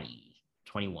are 20,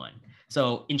 21.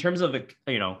 So in terms of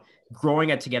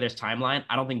growing at Together's timeline,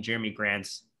 I don't think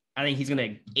I think he's going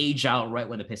to age out right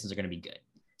when the Pistons are going to be good.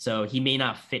 So he may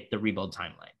not fit the rebuild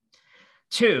timeline.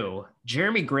 Two,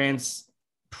 Jeremy Grant's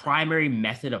primary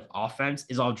method of offense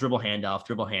is all dribble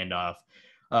handoff,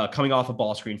 coming off a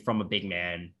ball screen from a big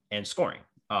man and scoring.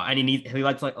 And he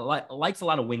likes a lot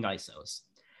of wing ISOs.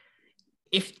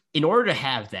 If in order to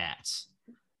have that,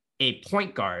 a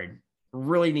point guard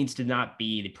really needs to not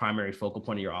be the primary focal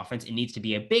point of your offense. It needs to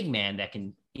be a big man that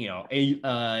can,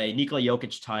 a Nikola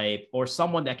Jokic type, or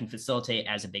someone that can facilitate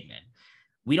as a big man.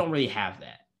 We don't really have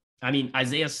that. I mean,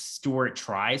 Isaiah Stewart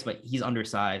tries, but he's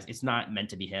undersized. It's not meant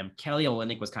to be him. Kelly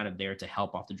Olynyk was kind of there to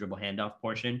help off the dribble handoff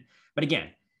portion. But again,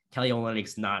 Kelly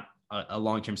Olynyk's not a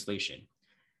long-term solution.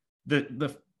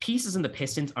 The pieces in the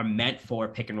Pistons are meant for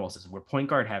pick and roll system. We're point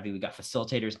guard heavy. We got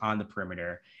facilitators on the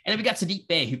perimeter, and then we got Sadiq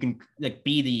Bey, who can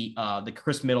be the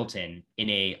Chris Middleton in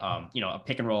a a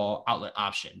pick and roll outlet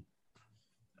option.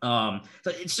 So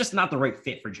it's just not the right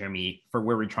fit for Jeremy for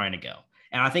where we're trying to go.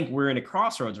 And I think we're in a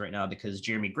crossroads right now because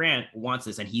Jeremy Grant wants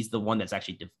this, and he's the one that's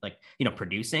actually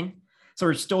producing. So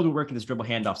we're still working this dribble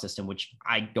handoff system, which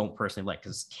I don't personally like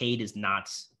because Cade is not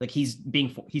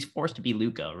he's forced to be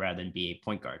Luka rather than be a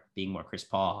point guard, being more Chris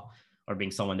Paul or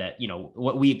being someone that,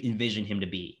 what we envision him to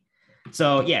be.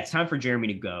 So yeah, it's time for Jeremy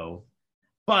to go.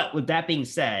 But with that being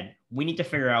said, we need to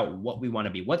figure out what we want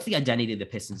to be. What's the identity of the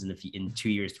Pistons in 2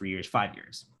 years, 3 years, 5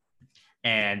 years?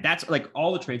 And that's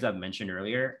all the trades I've mentioned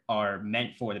earlier are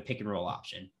meant for the pick and roll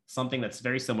option, something that's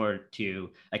very similar to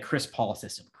a Chris Paul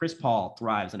system. Chris Paul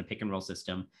thrives in a pick and roll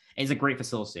system, and he's a great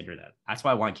facilitator. That's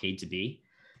why I want Cade to be.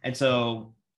 And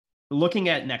so looking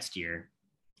at next year,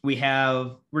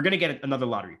 we're gonna get another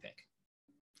lottery pick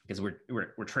because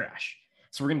we're trash.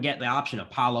 So we're gonna get the option of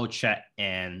Paolo, Chet,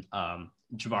 and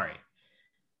Jabari.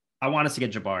 I want us to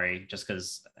get Jabari just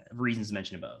because reasons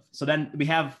mentioned above. So then we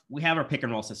have our pick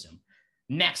and roll system.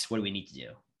 Next, what do we need to do?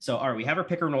 So all right, we have our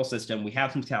pick and roll system. We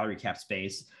have some salary cap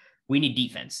space. We need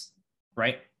defense,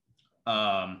 right?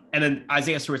 And then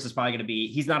Isaiah Stewart's is probably going to be,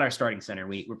 he's not our starting center.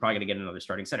 We're probably going to get another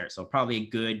starting center. So probably a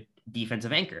good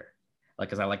defensive anchor, like,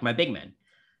 because I like my big men.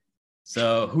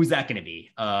 So who's that going to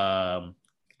be?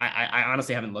 I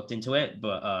honestly haven't looked into it,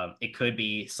 but it could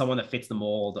be someone that fits the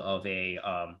mold of a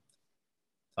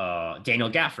Daniel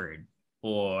Gafford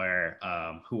or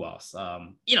who else? A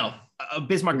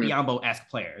Bismarck Biyombo-esque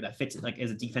player that fits like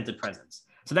as a defensive presence.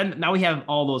 So then now we have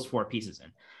all those four pieces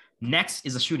in. Next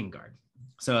is a shooting guard.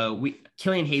 So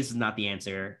Killian Hayes is not the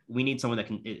answer. We need someone that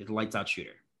can lights out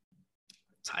shooter.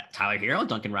 Tyler Hero,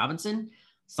 Duncan Robinson,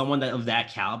 someone of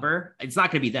that caliber. It's not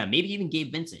going to be them. Maybe even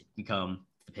Gabe Vincent become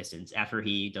the Pistons after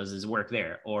he does his work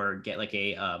there, or get like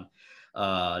a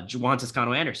Juwan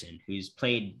Toscano-Anderson, who's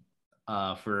played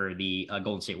for the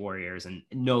Golden State Warriors and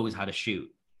knows how to shoot.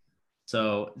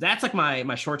 So that's like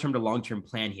my short-term to long-term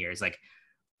plan here is like,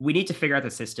 we need to figure out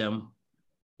the system.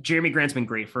 Jeremy Grant's been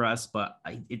great for us, but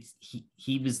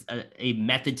he was a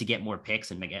method to get more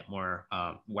picks and to get more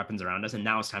weapons around us. And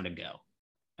now it's time to go.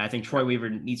 I think Troy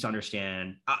Weaver needs to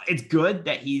understand it's good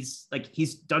that he's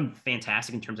done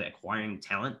fantastic in terms of acquiring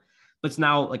talent, but it's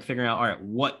now like figuring out, all right,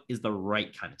 what is the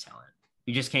right kind of talent?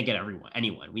 You just can't get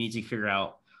anyone. We need to figure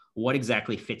out what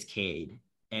exactly fits Cade.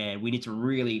 And we need to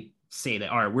really say that,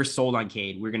 all right, we're sold on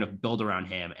Cade. We're going to build around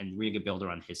him and we're going to build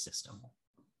around his system.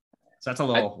 So that's a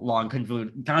little long,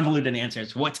 convoluted answer.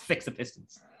 It's what to fix the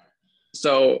Pistons.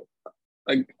 So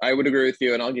I would agree with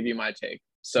you, and I'll give you my take.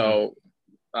 So,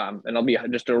 and I'll be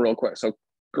just a real quick. So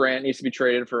Grant needs to be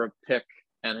traded for a pick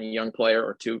and a young player,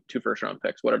 or two first-round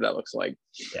picks, whatever that looks like.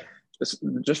 Yeah.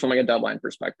 Just from like a deadline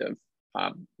perspective,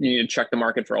 you need to check the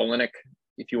market for Olynyk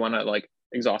if you want to like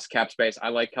exhaust cap space. I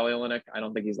like Kelly Olynyk. I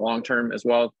don't think he's long-term as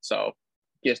well. So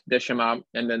just dish him out.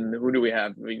 And then who do we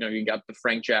have? You got the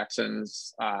Frank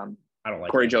Jacksons. I don't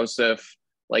like Corey him. Joseph,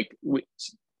 like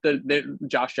the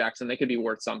Josh Jackson. They could be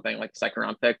worth something like second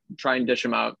round pick. Try and dish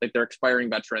them out. Like they're expiring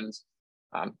veterans.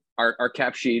 Our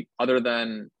cap sheet, other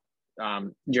than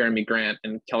Jeremy Grant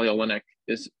and Kelly Olynyk,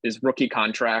 is rookie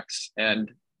contracts and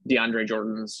DeAndre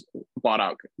Jordan's bought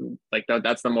out. Like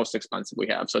that's the most expensive we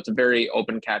have. So it's a very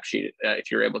open cap sheet if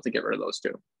you're able to get rid of those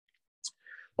two.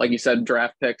 Like you said,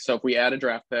 draft pick. So if we add a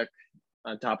draft pick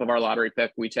on top of our lottery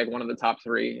pick, we take one of the top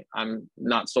three. I'm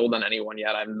not sold on anyone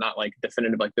yet. I'm not like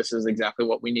definitive, like this is exactly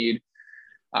what we need.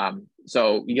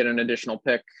 So you get an additional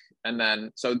pick. And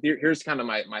then, so here's kind of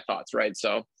my thoughts, right?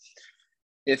 So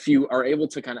if you are able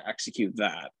to kind of execute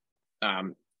that,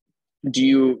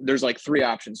 there's like three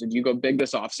options. Do you go big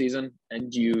this offseason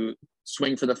and do you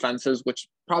swing for the fences, which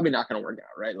probably not going to work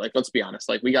out, right? Like, let's be honest.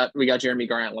 Like we got Jeremy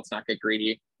Grant. Let's not get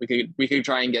greedy. We could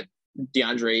try and get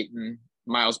DeAndre Ayton,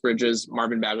 Miles Bridges,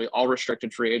 Marvin Bagley, all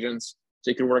restricted free agents. So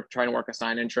you can try and work a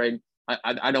sign and trade.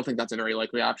 I don't think that's a very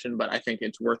likely option, but I think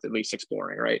it's worth at least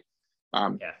exploring, right?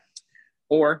 Yeah.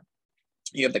 Or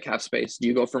you have the cap space. Do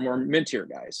you go for more mid-tier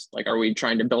guys? Like, are we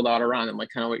trying to build out around them? Like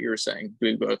kind of what you were saying. Do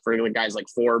we go for guys like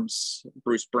Forbes,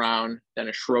 Bruce Brown,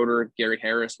 Dennis Schroeder, Gary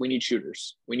Harris? We need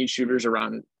shooters. We need shooters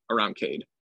around Cade.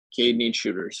 Cade needs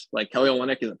shooters. Like Kelly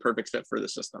Olynyk is a perfect fit for the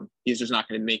system. He's just not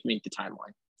going to meet the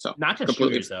timeline. So not just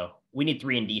shooters though. We need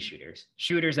 3-and-D shooters.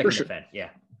 Shooters that can defend. Yeah.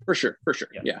 For sure.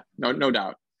 Yeah. No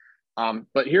doubt.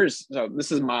 But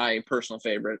this is my personal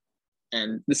favorite.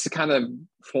 And this kind of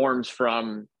forms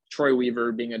from Troy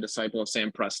Weaver being a disciple of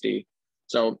Sam Presti.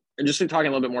 So just talking a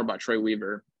little bit more about Troy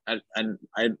Weaver, and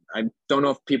I don't know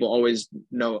if people always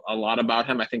know a lot about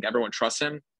him. I think everyone trusts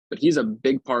him, but he's a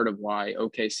big part of why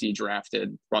OKC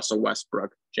drafted Russell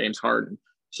Westbrook, James Harden,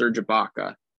 Serge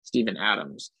Ibaka, Steven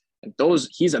Adams. And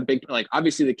he's a big, like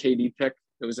obviously the KD pick,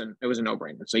 it was a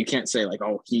no-brainer. So you can't say like,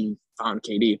 oh, he found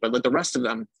KD, but like the rest of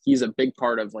them, he's a big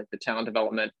part of like the talent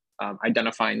development,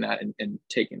 identifying that and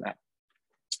taking that.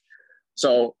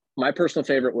 So my personal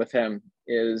favorite with him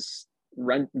is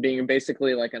being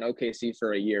basically like an OKC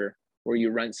for a year where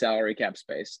you rent salary cap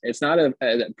space. It's not a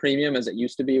premium as it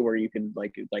used to be where you could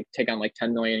like take on like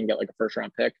 10 million and get like a first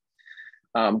round pick.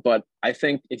 But I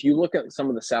think if you look at some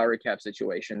of the salary cap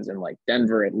situations in like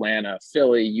Denver, Atlanta,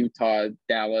 Philly, Utah,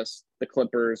 Dallas, the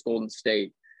Clippers, Golden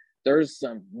State, there's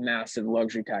some massive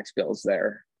luxury tax bills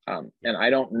there. And I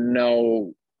don't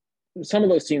know, some of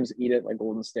those teams eat it, like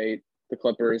Golden State, the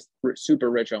Clippers, super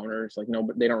rich owners, like no,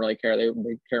 they don't really care. They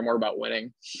care more about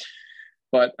winning.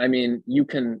 But I mean, you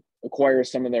can acquire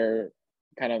some of their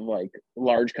kind of like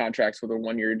large contracts with the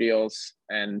 1-year deals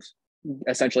and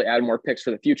essentially add more picks for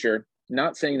the future.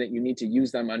 Not saying that you need to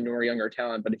use them on more younger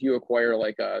talent, but if you acquire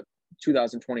like a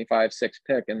 2025 6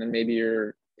 pick and then maybe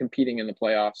you're competing in the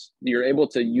playoffs, you're able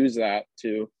to use that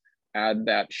to add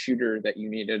that shooter that you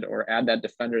needed or add that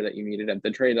defender that you needed at the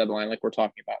trade deadline, like we're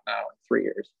talking about now in 3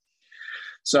 years.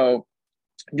 So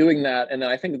doing that, and then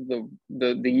I think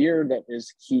the year that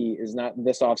is key is not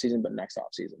this offseason, but next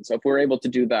offseason. So if we're able to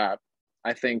do that,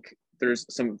 I think there's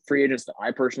some free agents that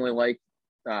I personally like,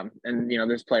 and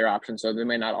there's player options, so they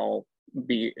may not all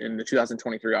be in the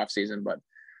 2023 offseason, but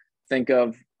think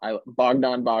of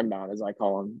Bogdan, as I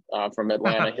call him, from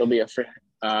Atlanta. He'll be a free.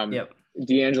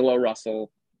 D'Angelo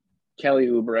Russell, Kelly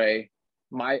Oubre,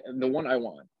 the one I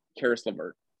want, Karis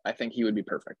LeVert. I think he would be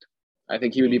perfect. I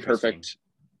think he would be perfect.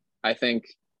 I think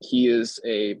he is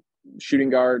a shooting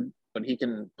guard, but he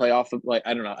can play off of, like,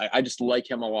 I don't know. I just like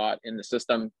him a lot in the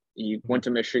system. He went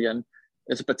to Michigan.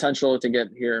 It's a potential to get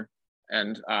here,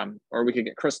 and or we could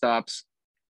get Kristaps,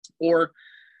 or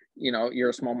you're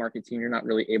a small market team. You're not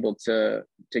really able to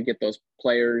get those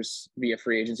players via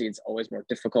free agency. It's always more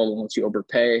difficult unless you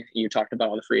overpay. You talked about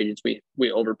all the free agents.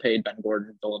 We overpaid Ben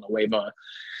Gordon, Villanueva,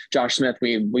 Josh Smith.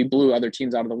 We blew other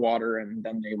teams out of the water, and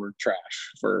then they were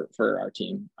trash for our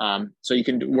team. So you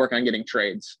can work on getting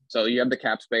trades. So you have the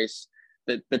cap space.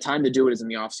 The time to do it is in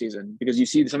the off season, because you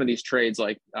see some of these trades,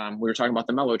 like we were talking about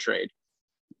the Melo trade.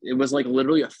 It was like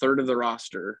literally a third of the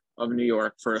roster of New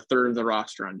York for a third of the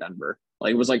roster on Denver.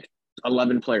 Like, it was like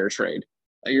 11 player trade.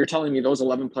 You're telling me those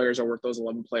 11 players are worth those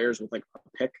 11 players with like a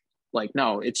pick? Like,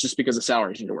 no, it's just because the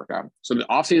salaries need to work out. So the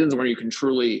off seasons where you can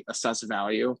truly assess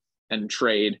value and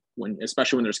trade,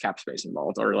 especially when there's cap space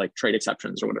involved, or like trade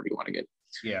exceptions or whatever you want to get.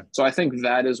 Yeah. So I think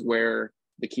that is where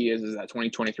the key is that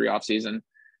 2023 off season.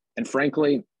 And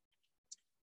frankly,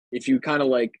 if you kind of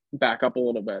like back up a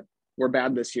little bit, we're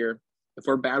bad this year. If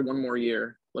we're bad one more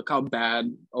year, look how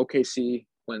bad OKC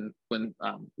when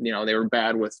they were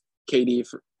bad with KD,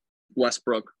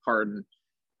 Westbrook, Harden,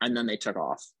 and then they took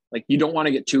off. Like, you don't want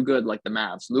to get too good like the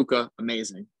Mavs. Luka,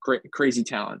 amazing, crazy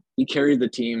talent. He carried the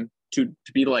team to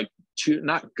be like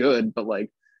not good, but like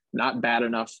not bad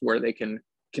enough where they can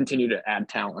continue to add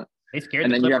talent. They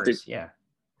scared the Clippers.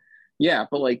 Yeah,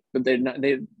 but they're not.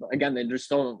 They just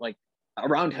don't like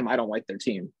around him. I don't like their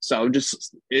team. So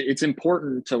just it's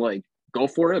important to like go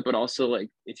for it, but also like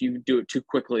if you do it too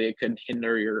quickly, it can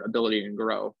hinder your ability to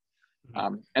grow.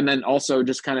 And then also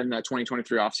just kind of in that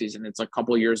 2023 offseason, it's a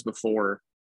couple of years before,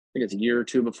 I think it's a year or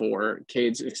two before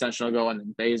Cade's extension will go and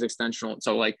then Bay's extension.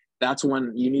 So like that's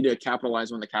when you need to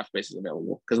capitalize when the cap space is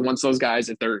available. Because once those guys,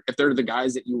 if they're the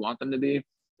guys that you want them to be,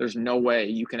 there's no way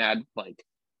you can add like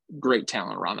great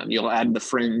talent around them. You'll add the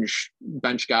fringe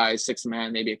bench guys,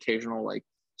 6-man, maybe occasional like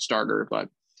starter. But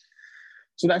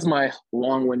so that's my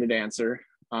long-winded answer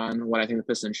on what I think the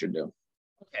Pistons should do.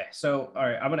 Okay, so all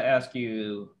right, I'm going to ask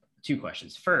you 2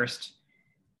 questions. First,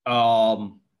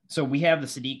 so we have the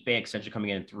Saddiq Bey extension coming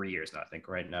in 3 years now, I think,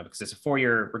 right now, because it's a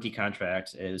 4-year rookie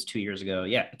contract. It was 2 years ago.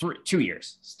 Yeah, 2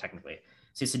 years technically.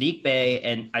 So Saddiq Bey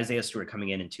and Isaiah Stewart coming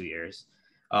in 2 years.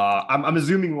 I'm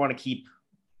assuming we want to keep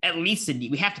at least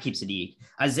Saddiq. We have to keep Saddiq.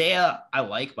 Isaiah, I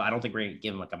like, but I don't think we're going to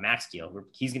give him like a max deal.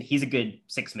 He's a good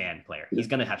 6-man player. He's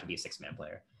going to have to be a 6-man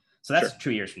player. So that's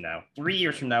 2 years from now. 3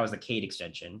 years from now is the Cade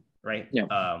extension, right?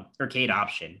 Yeah. Or Cade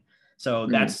option. So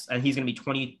that's, and he's going to be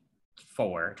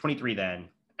 23 then.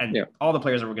 And all the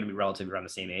players are going to be relatively around the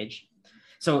same age.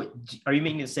 So are you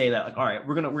meaning to say that, like, all right,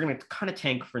 we're going to kind of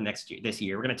tank for this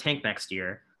year. We're going to tank next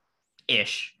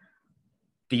year-ish.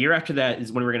 The year after that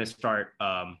is when we're going to start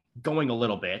going a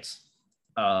little bit.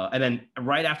 And then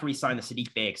right after we sign the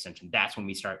Saddiq Bey extension, that's when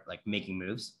we start like making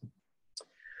moves.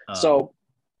 So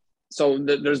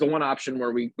there's the one option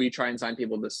where we try and sign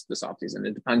people this offseason.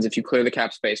 It depends if you clear the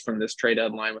cap space from this trade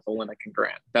deadline with Olynyk and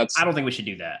Grant. I don't think we should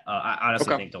do that. I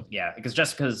honestly think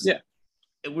because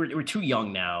we're too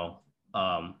young now.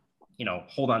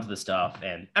 Hold on to the stuff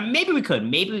and maybe we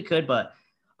could, but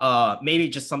maybe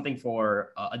just something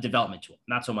for a development tool,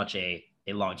 not so much a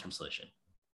long-term solution.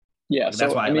 Yeah, like,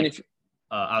 that's why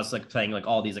I was like playing like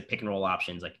all these like pick and roll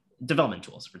options, like development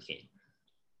tools for the game.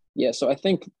 Yeah, so I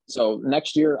think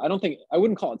next year, I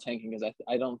wouldn't call it tanking because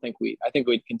I think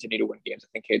we'd continue to win games. I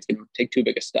think Cade's going to take too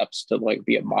big of steps to like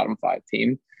be a bottom 5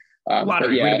 team.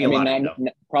 Lottery,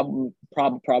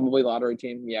 probably lottery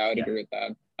team. Yeah, I would agree with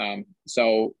that.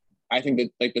 So I think that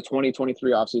like the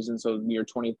 2023 offseason, so year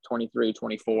 2023,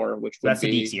 24, which would that's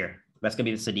be Sadiq's year. That's going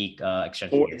to be the Saddiq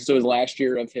extension year. So his last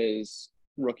year of his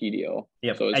rookie deal.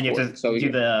 Yep. So and you have to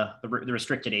do the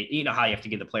restricted age. You know how you have to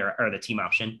give the player or the team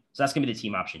option. So that's going to be the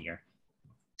team option year.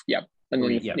 Yep. And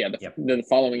then the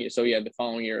following year. So the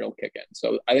following year it'll kick in.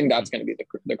 So I think that's going to be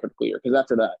the critical year, because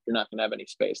after that you're not going to have any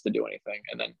space to do anything,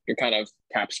 and then you're kind of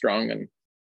cap strung, and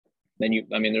then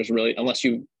there's really, unless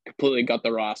you completely gut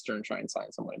the roster and try and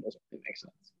sign someone, it doesn't really make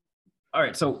sense. All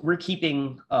right, so we're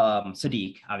keeping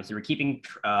Sadiq. Obviously, we're keeping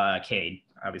Cade.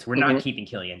 Obviously, we're not keeping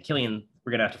Killian. Killian,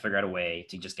 we're gonna have to figure out a way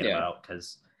to just get him out,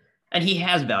 and he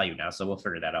has value now, so we'll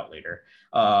figure that out later.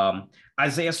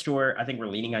 Isaiah Stewart, I think we're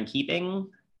leaning on keeping.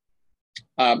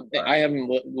 I have him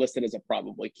listed as a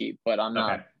probably keep, but I'm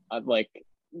not.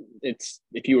 It's,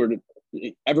 if you were to,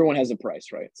 everyone has a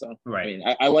price, right? So right.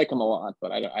 I like him a lot,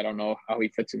 but I don't know how he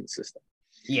fits in the system.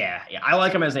 Yeah, I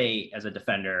like him as a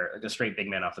defender, like a straight big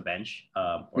man off the bench,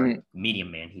 or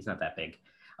medium man. He's not that big.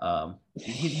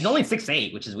 He's only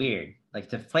 6'8", which is weird. Like,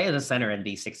 to play as a center and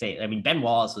be 6'8". I mean, Ben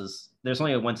Wallace there's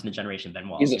only a once in a generation Ben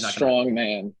Wallace. He's a strong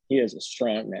man. He is a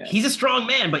strong man. He's a strong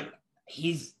man, but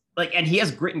he's like, and he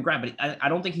has grit and grind, but I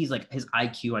don't think he's like, his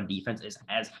IQ on defense is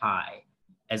as high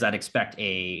as I'd expect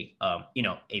a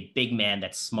big man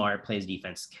that's smart, plays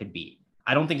defense could be.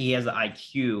 I don't think he has the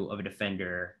IQ of a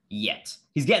defender yet.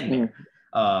 He's getting there,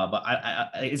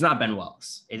 but it's not Ben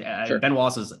Wallace. Sure. Ben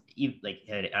Wallace is like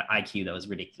had an IQ that was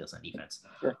ridiculous on defense.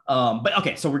 Sure. But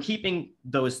okay, so we're keeping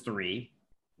those three.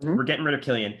 Mm-hmm. We're getting rid of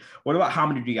Killian. What about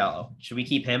Hamidou Diallo? Should we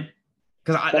keep him?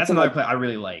 Because that's another player I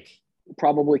really like.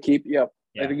 Probably keep. Yep.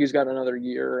 Yeah. I think he's got another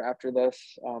year after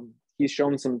this. He's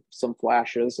shown some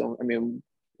flashes. I mean,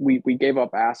 we gave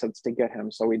up assets to get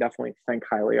him, so we definitely think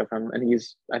highly of him. And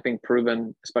he's, I think,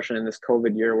 proven, especially in this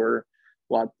COVID year where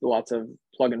lots of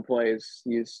plug and plays,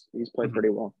 he's played pretty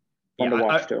well. Fun to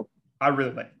watch too. I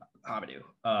really like Hamidou.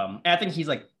 I think he's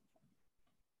like,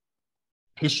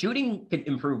 his shooting can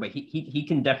improve, but he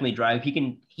can definitely drive.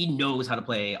 He knows how to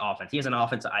play offense. He has an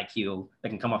offensive IQ that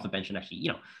can come off the bench and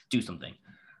actually, do something.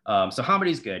 So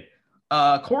Hamidou's good.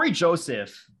 Corey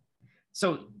Joseph.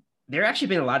 So there actually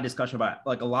been a lot of discussion about,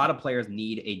 like, a lot of players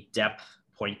need a depth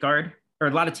point guard, or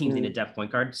a lot of teams need a depth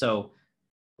point guard. So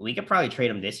we could probably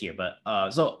trade him this year, but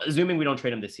so assuming we don't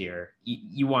trade him this year,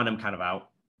 you want him kind of out,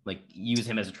 like use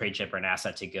him as a trade chip or an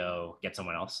asset to go get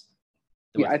someone else.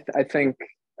 Yeah, I think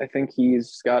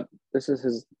he's got, this is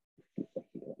his,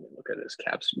 look at his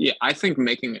caps. Yeah, I think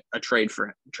making a trade for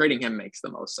him, trading him makes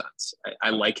the most sense. I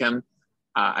like him,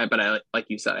 but like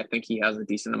you said, I think he has a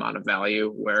decent amount of value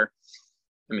where,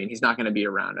 I mean, he's not going to be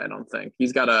around. I don't think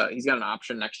he's got an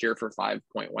option next year for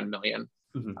 $5.1 million.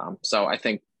 Mm-hmm. So I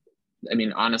think, I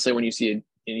mean, honestly, when you see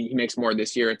he makes more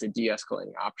this year, it's a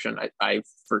de-escalating option. I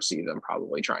foresee them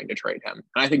probably trying to trade him.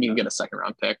 And I think you can get a second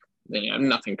round pick.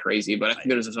 Nothing crazy, but I think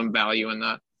there's some value in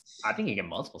that. I think you get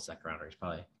multiple second rounders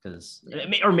probably, because,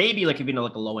 or maybe like, if you know,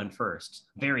 like a low end first,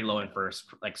 very low end first,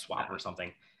 like swap or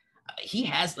something. He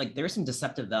has, like, there's some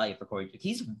deceptive value for Corey.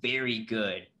 He's very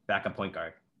good backup point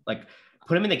guard. Like,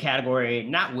 put him in the category,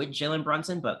 not with Jalen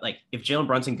Brunson, but like if Jalen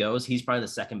Brunson goes, he's probably the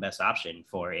second best option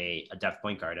for a depth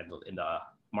point guard in the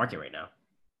market right now.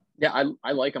 Yeah,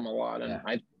 I like him a lot. And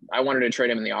I wanted to trade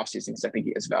him in the offseason because I think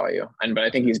he has value. But I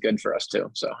think he's good for us too.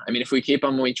 So, I mean, if we keep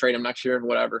him, we trade him next year,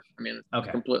 whatever. I mean,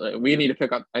 completely. We need to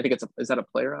pick up, I think is that a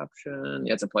player option?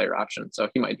 Yeah, it's a player option. So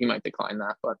he might decline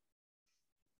that, but.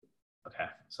 Okay.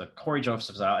 So Corey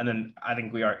Joseph's out. And then I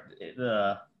think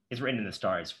it's written in the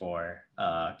stars for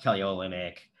Kelly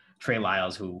Olynyk, Trey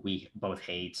Lyles, who we both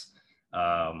hate.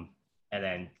 And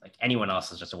then, like, anyone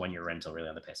else is just a 1-year rental really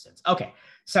on the Pistons. Okay.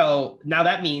 So now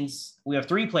that means we have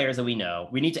 3 players that we know.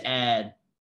 We need to add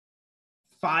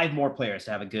 5 more players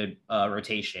to have a good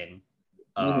rotation.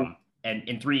 And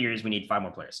in 3 years, we need 5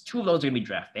 more players. 2 of those are going to be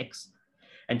draft picks,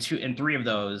 and 3 of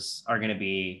those are going to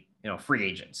be, free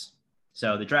agents.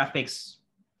 So the draft picks,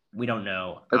 we don't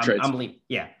know. Or trades.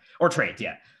 Or trades,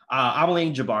 yeah. I'm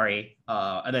leaning Jabari,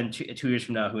 and then 2 years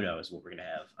from now, who knows what we're going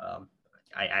to have.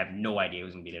 I have no idea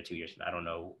who's going to be there 2 years from now. I don't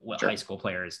know what high school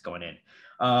player is going in.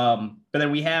 But then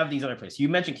we have these other players. You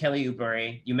mentioned Kelly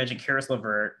Oubre. You mentioned Karis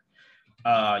LeVert.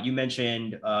 You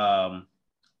mentioned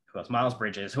who else? Miles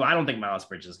Bridges, who I don't think Miles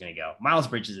Bridges is going to go. Miles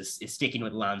Bridges is sticking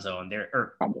with Lonzo and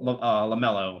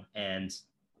LaMelo, and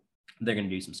they're going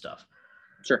to do some stuff.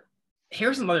 Sure.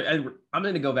 Here's another. I'm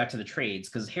going to go back to the trades,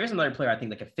 because here's another player I think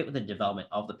that could fit with the development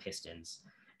of the Pistons,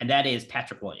 and that is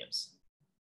Patrick Williams.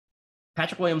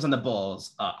 Patrick Williams on the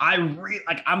Bulls.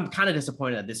 I'm kind of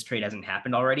disappointed that this trade hasn't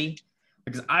happened already,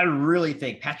 because I really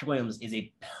think Patrick Williams is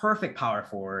a perfect power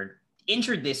forward,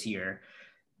 injured this year,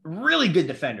 really good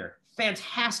defender,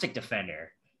 fantastic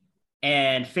defender,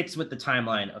 and fits with the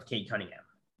timeline of Cade Cunningham.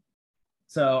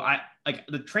 So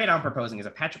the trade I'm proposing is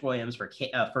a Patrick Williams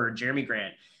for Jeremy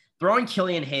Grant, throwing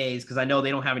Killian Hayes, because I know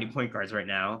they don't have any point guards right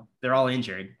now. They're all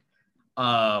injured.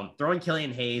 Throw in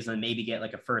Killian Hayes and maybe get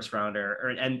like a first rounder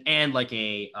and like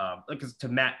a to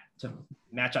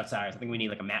match out salaries. I think we need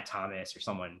like a Matt Thomas or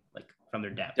someone like from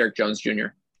their depth. Derek Jones Jr.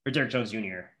 Or Derek Jones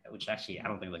Jr., which actually I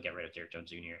don't think they'll get rid of Derek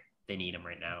Jones Jr. They need him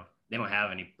right now. They don't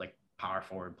have any like power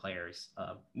forward players.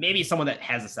 Maybe someone that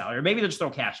has a salary, or maybe they'll just throw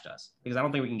cash to us because I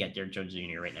don't think we can get Derek Jones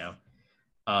Jr. right now.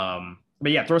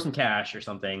 But yeah, throw some cash or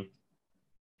something.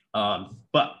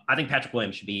 But I think Patrick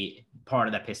Williams should be part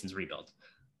of that Pistons rebuild.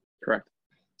 Correct.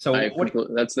 So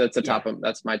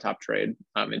that's my top trade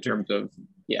in terms of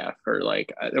for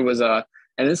like there was a,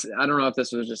 and this, I don't know if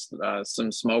this was just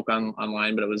some smoke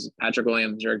online, but it was Patrick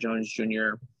Williams, Derek Jones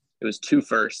Jr. It was 2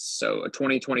 firsts, so a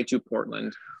 2022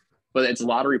 Portland, but it's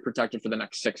lottery protected for the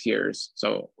next 6 years.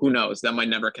 So who knows? That might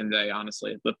never convey,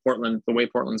 honestly. The way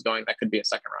Portland's going, that could be a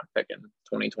second round pick in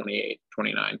 2028,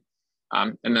 29.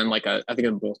 And then like I think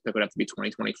a Bulls pick would have to be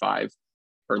 2025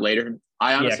 or later.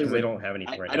 I honestly they don't have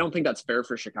anything right now. I don't think that's fair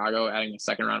for Chicago adding a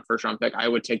second round, first round pick. I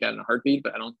would take that in a heartbeat,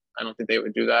 but I don't think they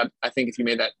would do that. I think if you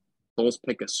made that Bulls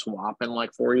pick a swap in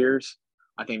like 4 years,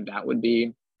 I think that would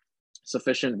be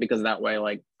sufficient, because that way,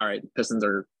 like, all right, Pistons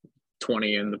are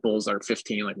 20 and the Bulls are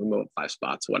 15, like we move up 5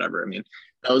 spots, whatever. I mean,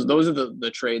 those are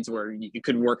the trades where you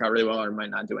could work out really well or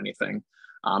might not do anything.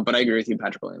 But I agree with you,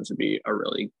 Patrick Williams would be a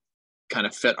really kind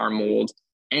of fit our mold.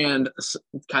 And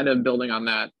kind of building on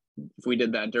that, if we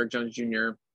did that, Derek Jones Jr.,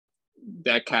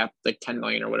 that cap, like 10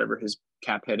 million or whatever his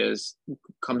cap hit is,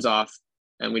 comes off,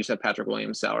 and we just have Patrick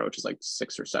Williams' salary, which is like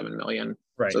 6 or 7 million.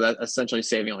 Right. So that essentially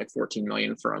saving like 14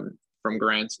 million from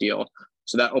Grant's deal.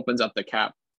 So that opens up the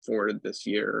cap for this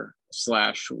year /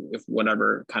 if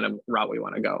whatever kind of route we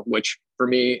want to go, which for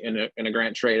me in a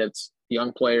Grant trade, it's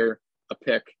young player, a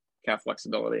pick, cap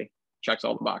flexibility, checks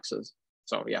all the boxes.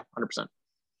 So yeah, 100%.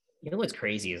 You know what's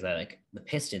crazy is that like the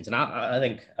Pistons, and I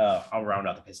think I'll round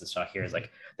out the Pistons talk here, is like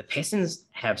the Pistons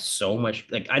have so much.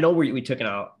 Like I know we taken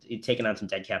on some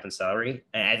dead cap and salary,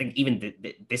 and I think even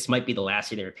this might be the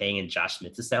last year they were paying in Josh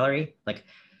Smith's salary. Like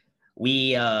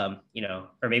we, or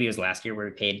maybe it was last year where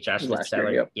we paid Josh Smith's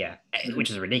salary, which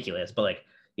is ridiculous. But like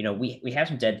we have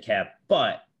some dead cap,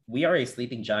 but we are a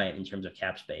sleeping giant in terms of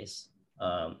cap space.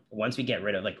 Once we get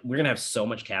rid of, like, we're gonna have so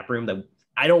much cap room that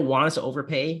I don't want us to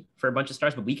overpay for a bunch of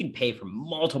stars, but we can pay for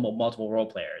multiple role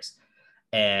players.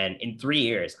 And in 3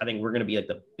 years, I think we're going to be like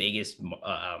the biggest,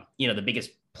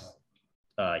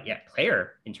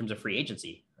 player in terms of free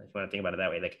agency. If you want to think about it that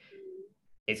way, like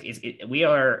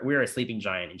we're a sleeping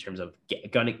giant in terms of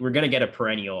we're going to get a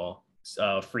perennial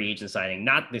free agent signing,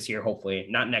 not this year, hopefully,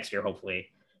 not next year, hopefully,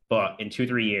 but in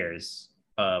 2-3 years,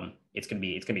 it's going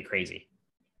to be crazy.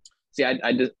 See,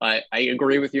 I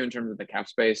agree with you in terms of the cap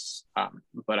space,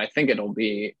 but I think it'll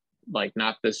be like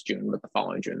not this June, but the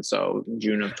following June. So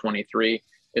June of 23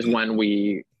 is when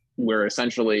we're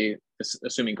essentially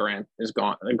assuming Grant is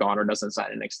gone or doesn't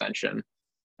sign an extension.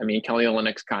 I mean, Kelly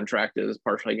Olynyk's contract is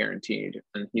partially guaranteed,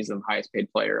 and he's the highest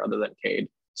paid player other than Cade.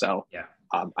 So yeah,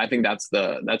 I think that's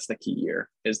the key year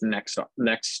is next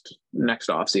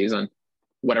off season,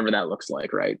 whatever that looks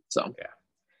like, right? So yeah.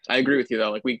 I agree with you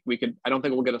though. Like we could, I don't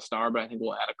think we'll get a star, but I think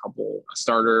we'll add a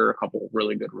starter, a couple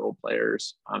really good role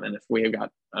players. And if we have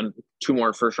got 2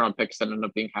 more first round picks that end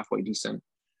up being halfway decent,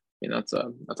 I mean, that's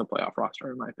a playoff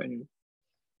roster in my opinion.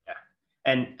 Yeah.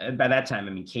 And by that time,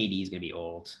 I mean, KD is going to be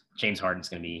old. James Harden's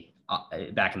going to be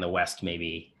back in the West,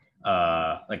 maybe.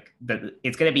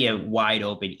 It's going to be a wide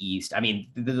open East. I mean,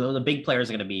 the big players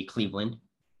are going to be Cleveland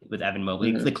with Evan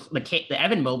Mobley. Mm-hmm. The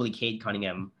Evan Mobley, Cade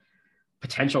Cunningham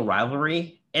potential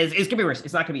rivalry is going to be,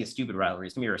 it's not going to be a stupid rivalry.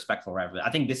 It's going to be a respectful rivalry.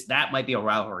 I think that might be a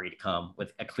rivalry to come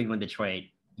with a Cleveland, Detroit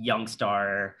young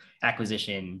star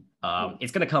acquisition.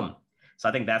 It's going to come. So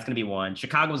I think that's going to be one.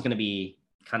 Chicago is going to be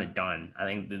kind of done. I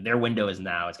think their window is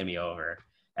now. It's going to be over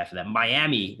after that.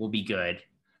 Miami will be good.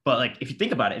 But like, if you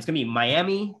think about it, it's going to be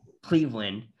Miami,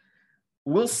 Cleveland.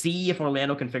 We'll see if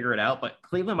Orlando can figure it out, but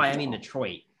Cleveland, Miami, and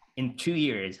Detroit in 2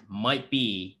 years might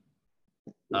be,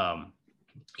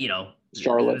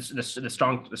 Charlotte, the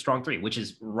strong 3, which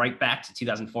is right back to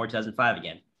 2004, 2005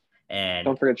 again. And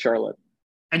don't forget Charlotte.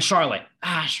 And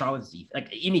Charlotte's like,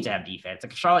 you need to have defense.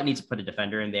 Like Charlotte needs to put a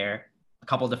defender in there, a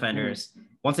couple of defenders. Mm-hmm.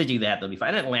 Once they do that, they'll be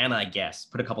fine. And Atlanta, I guess,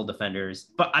 put a couple of defenders,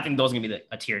 but I think those are gonna be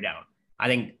a tier down. I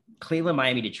think Cleveland,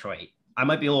 Miami, Detroit. I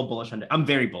might be a little bullish on. I'm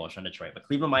very bullish on Detroit, but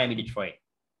Cleveland, Miami, Detroit.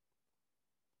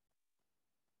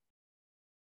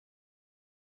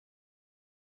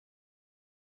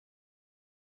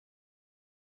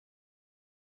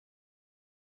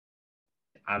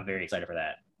 I'm very excited for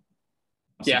that.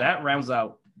 So that rounds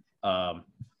out our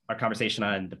conversation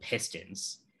on the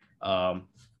Pistons. So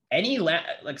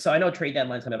I know trade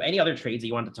deadlines coming up. Any other trades that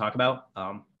you wanted to talk about?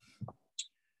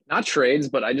 not trades,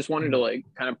 but I just wanted to like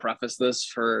kind of preface this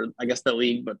for, I guess, the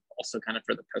league, but also kind of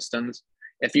for the Pistons.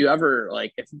 If you ever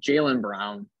like, if Jaylen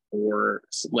Brown or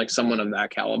like someone of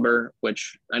that caliber,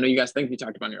 which I know you guys think you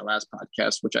talked about in your last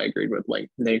podcast, which I agreed with, like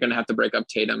they're going to have to break up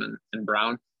Tatum and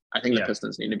Brown. I think the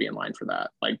Pistons need to be in line for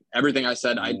that. Like everything I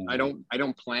said, I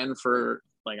don't plan for,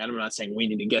 like, I'm not saying we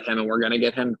need to get him and we're going to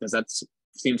get him, because that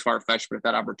seems far-fetched, but if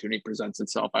that opportunity presents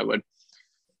itself, I would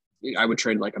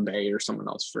trade like a Bay or someone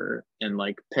else for, in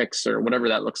like picks or whatever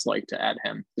that looks like, to add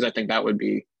him, because I think that would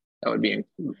be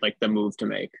like the move to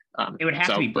make. It would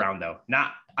have to be Brown though.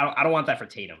 Not, I don't want that for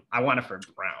Tatum. I want it for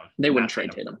Brown. They wouldn't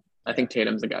trade Tatum. I think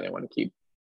Tatum's the guy they want to keep.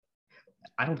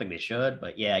 I don't think they should,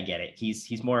 but yeah, I get it. He's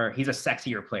a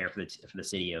sexier player for the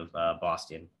city of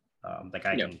Boston. The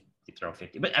guy can throw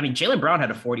 50. But I mean, Jaylen Brown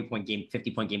had a 40-point game,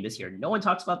 50-point game this year. No one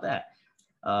talks about that.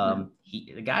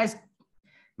 The guy's, in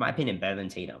my opinion, better than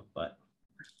Tatum, but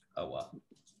oh well.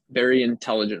 Very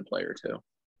intelligent player too.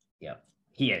 Yeah,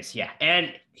 he is. Yeah,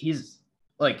 and he's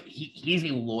like he's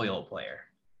a loyal player.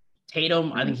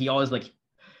 Tatum, I think he always like.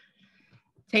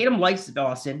 Tatum likes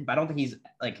Boston, but I don't think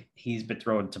he's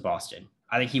betrothed to Boston.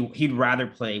 I think he'd rather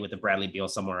play with the Bradley Beal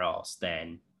somewhere else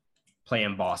than play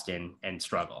in Boston and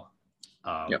struggle.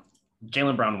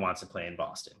 Jaylen Brown wants to play in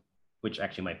Boston, which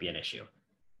actually might be an issue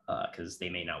because they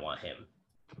may not want him.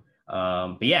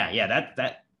 But yeah,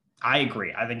 that I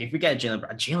agree. I think if we get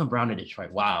Jaylen Brown in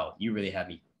Detroit, wow, you really have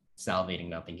me salivating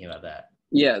now thinking about that.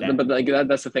 Yeah, but like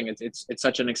that's the thing. It's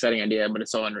such an exciting idea, but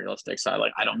it's so unrealistic. So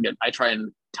I try and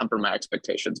temper my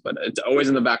expectations, but it's always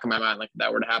in the back of my mind. Like if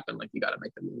that were to happen, like you got to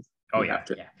make the move. Oh yeah.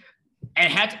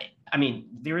 And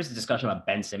there was a discussion about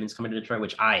Ben Simmons coming to Detroit,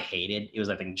 which I hated. It was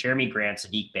I think Jeremy Grant,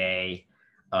 Sadiq Bey,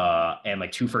 and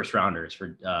like 2 first-rounders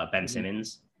for Ben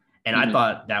Simmons. And I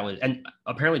thought that was, and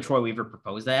apparently Troy Weaver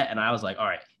proposed that, and I was like, all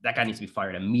right, that guy needs to be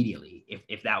fired immediately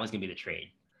if that was gonna be the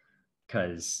trade.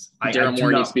 Because Daryl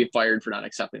Morey needs to be fired for not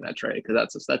accepting that trade,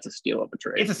 because that's a steal of a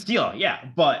trade. It's a steal, yeah.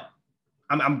 But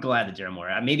I'm glad that Daryl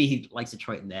Morey. Maybe he likes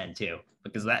Detroit in the end too,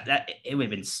 because that it would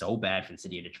have been so bad for the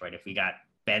city of Detroit if we got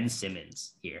Ben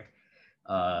Simmons here,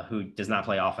 who does not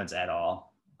play offense at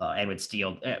all, and would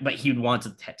steal, but he would want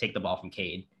to take the ball from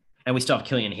Cade, and we still have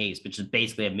Killian Hayes, which is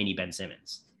basically a mini Ben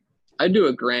Simmons. I'd do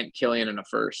a Grant, Killian, and a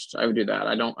first. I would do that.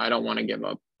 I don't want to give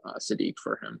up Sadiq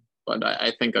for him. But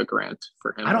I think a Grant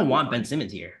for him. I don't want Ben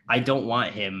Simmons here. I don't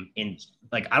want him in,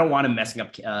 like, I don't want him messing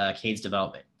up Cade's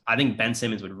development. I think Ben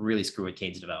Simmons would really screw with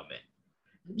Cade's development.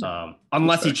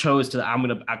 Unless he chose to, I'm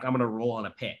gonna roll on a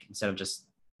pick instead of just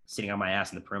sitting on my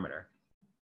ass in the perimeter.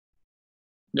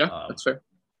 Yeah, that's fair.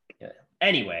 Yeah.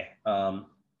 Anyway,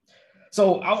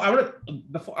 so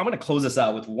I'm gonna close this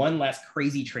out with one last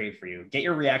crazy trade for you. Get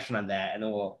your reaction on that, and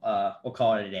then we'll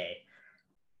call it a day.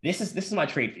 This is my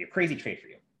trade for you. Crazy trade for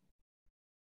you.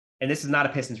 And this is not a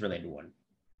Pistons related one.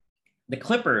 The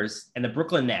Clippers and the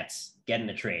Brooklyn Nets get in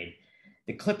a trade.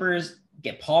 The Clippers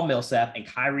get Paul Millsap and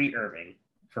Kyrie Irving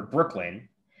for Brooklyn,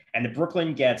 and the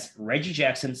Brooklyn gets Reggie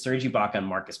Jackson, Serge Ibaka, and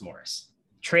Marcus Morris.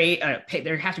 Trade.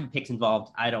 There have to be picks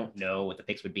involved. I don't know what the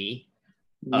picks would be.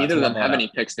 Neither of them have any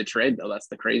picks to trade, though. That's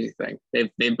the crazy thing.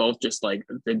 They both just like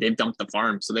they've dumped the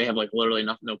farm, so they have like literally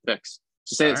no picks.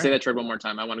 So say that trade one more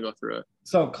time. I want to go through it.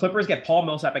 So Clippers get Paul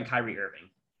Millsap and Kyrie Irving.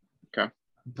 Okay.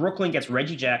 Brooklyn gets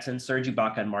Reggie Jackson, Serge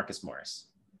Ibaka, and Marcus Morris.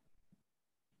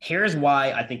 Here's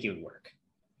why I think it would work.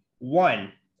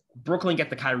 One, Brooklyn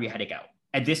get the Kyrie headache out,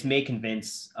 and this may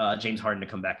convince James Harden to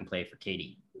come back and play for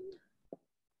KD.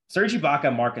 Serge Ibaka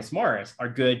and Marcus Morris are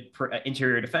good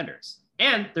interior defenders,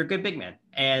 and they're good big men.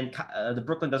 And the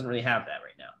Brooklyn doesn't really have that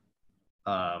right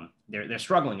now. They're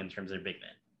struggling in terms of their big men.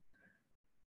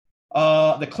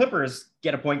 The Clippers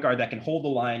get a point guard that can hold the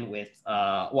line with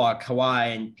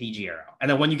Kawhi and PG. And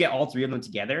then when you get all 3 of them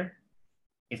together,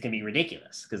 it's going to be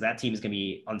ridiculous because that team is going to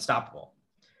be unstoppable.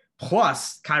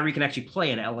 Plus, Kyrie can actually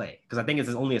play in LA because I think it's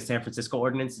only a San Francisco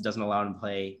ordinance. It doesn't allow him to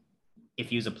play if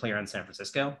he was a player in San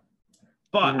Francisco.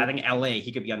 But I think LA,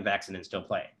 he could be unvaccinated and still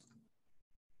play.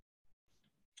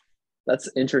 That's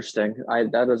interesting.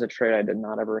 That was a trade I did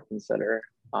not ever consider.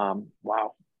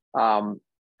 Wow.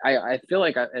 I feel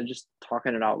like I'm just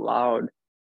talking it out loud.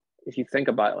 If you think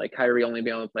about it, like Kyrie only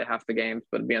being able to play half the games,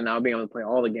 but now being able to play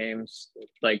all the games,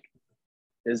 like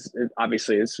is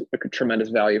obviously a tremendous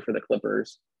value for the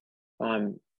Clippers.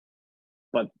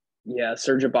 But yeah,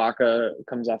 Serge Ibaka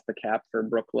comes off the cap for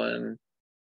Brooklyn.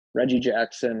 Reggie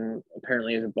Jackson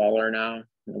apparently is a baller now.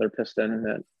 Another Piston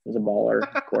that is a baller,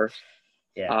 of course.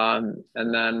 Yeah.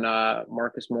 And then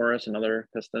Marcus Morris, another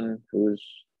Piston who's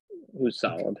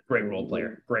solid. Great role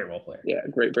player. Yeah,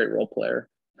 great role player.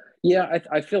 Yeah,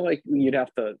 I feel like you'd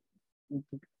have to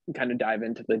kind of dive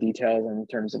into the details in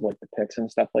terms of like the picks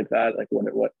and stuff like that, like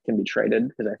what can be traded,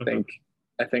 because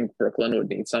I think Brooklyn would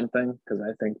need something, because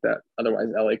I think that otherwise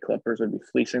LA Clippers would be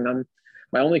fleecing them.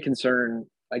 My only concern,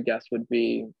 I guess, would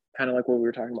be kind of like what we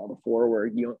were talking about before, where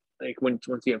you like once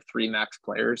you have 3 max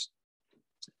players,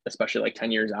 especially like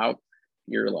 10 years out,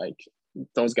 you're like,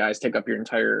 those guys take up your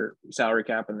entire salary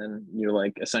cap, and then you're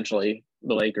like essentially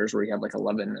the Lakers, where you have like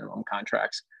 11 minimum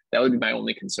contracts. That would be my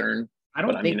only concern. I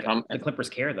don't think the Clippers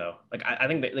care though. Like I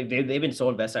think that, like they've been so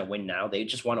invested at win now. They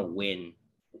just want to win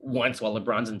once while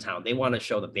LeBron's in town. They want to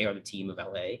show that they are the team of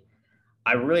LA.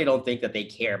 I really don't think that they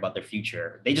care about their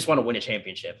future. They just want to win a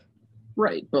championship.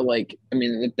 Right. But like, I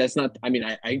mean, that's not, I mean,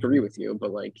 I agree with you,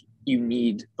 but like you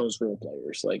need those role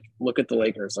players. Like look at the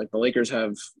Lakers. Like the Lakers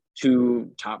have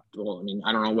 2 top, well, I mean,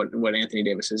 I don't know what Anthony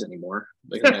Davis is anymore.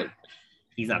 Like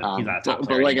he's not a top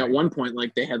player but like anymore. at one point,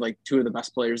 like they had like 2 of the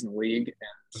best players in the league,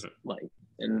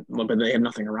 and but they have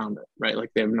nothing around it, right?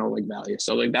 Like they have no like value.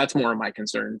 So like that's more of my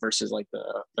concern versus like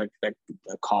the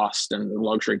cost and the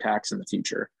luxury tax in the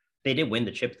future. They did win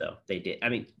the chip though. They did. I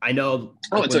mean, I know.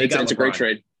 Oh, it's a great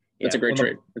trade. Yeah. It's a great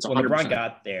trade. It's 100%. When LeBron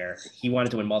got there, he wanted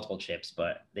to win multiple chips,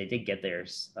 but they did get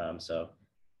theirs. So.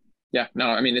 Yeah, no,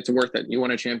 I mean, it's worth it. You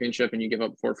win a championship and you give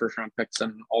up 4 first-round picks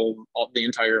and all the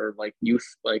entire like youth.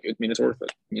 Like, I mean, it's worth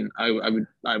it. I mean,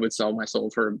 I would sell my soul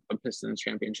for a Pistons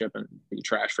championship and be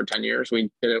trash for 10 years. We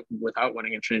did it without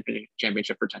winning a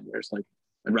championship for 10 years. Like,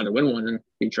 I'd rather win one than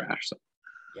be trash. So.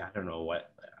 Yeah, I don't know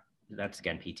what. That's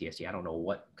again PTSD. I don't know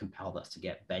what compelled us to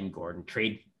get Ben Gordon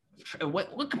trade.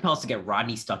 What compelled us to get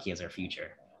Rodney Stuckey as our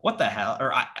future? What the hell?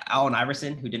 Or Allen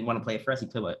Iverson, who didn't want to play for us. He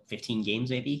played, 15 games,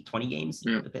 maybe 20 games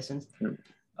for the Pistons. Yeah.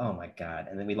 Oh my God.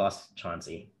 And then we lost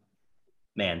Chauncey.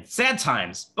 Man, sad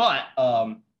times. But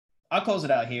I'll close it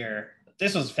out here.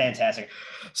 This was fantastic.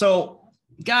 So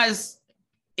guys,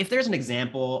 if there's an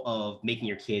example of making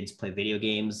your kids play video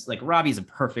games, like Robbie's a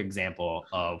perfect example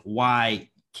of why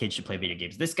kids should play video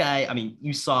games. This guy, I mean,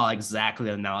 you saw exactly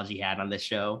the knowledge he had on this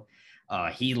show.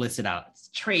 He listed out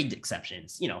trade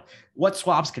exceptions, what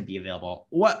swaps could be available,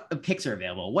 what picks are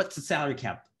available, what's the salary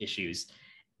cap issues.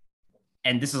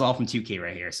 And this is all from 2K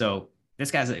right here. So this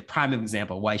guy's a prime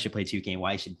example of why you should play 2K and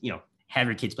why you should, have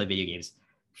your kids play video games.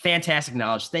 Fantastic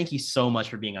knowledge. Thank you so much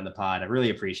for being on the pod. I really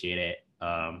appreciate it.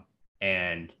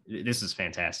 And this is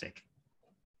fantastic.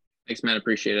 Thanks, man.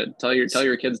 Appreciate it. Tell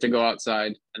your kids to go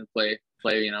outside and play,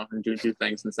 and do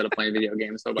things instead of playing video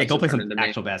games. So go play some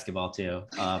actual basketball too.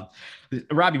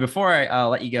 Robbie, before I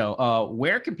let you go,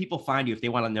 where can people find you if they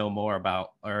want to know more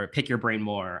about or pick your brain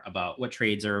more about what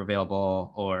trades are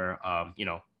available, or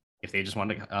if they just want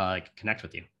to connect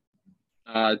with you?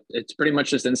 It's pretty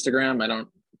much just Instagram. I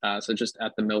don't so just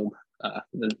at the Milb.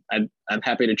 I'm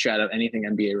happy to chat about anything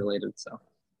NBA related. So.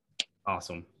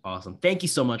 Awesome. Thank you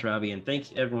so much, Robbie, and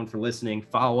thank everyone for listening.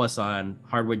 Follow us on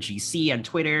Hardwood GC on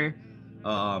Twitter.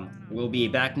 We'll be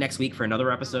back next week for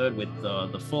another episode with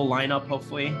the full lineup,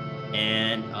 hopefully.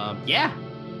 And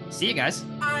see you guys.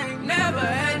 I ain't never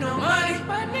had no money.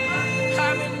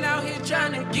 I've been out here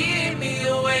trying to give me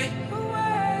away.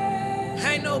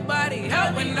 Ain't nobody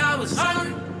help when I was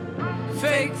hungry.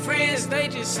 Fake friends, they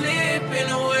just slipping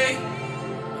away.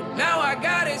 But now I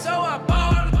got it, so I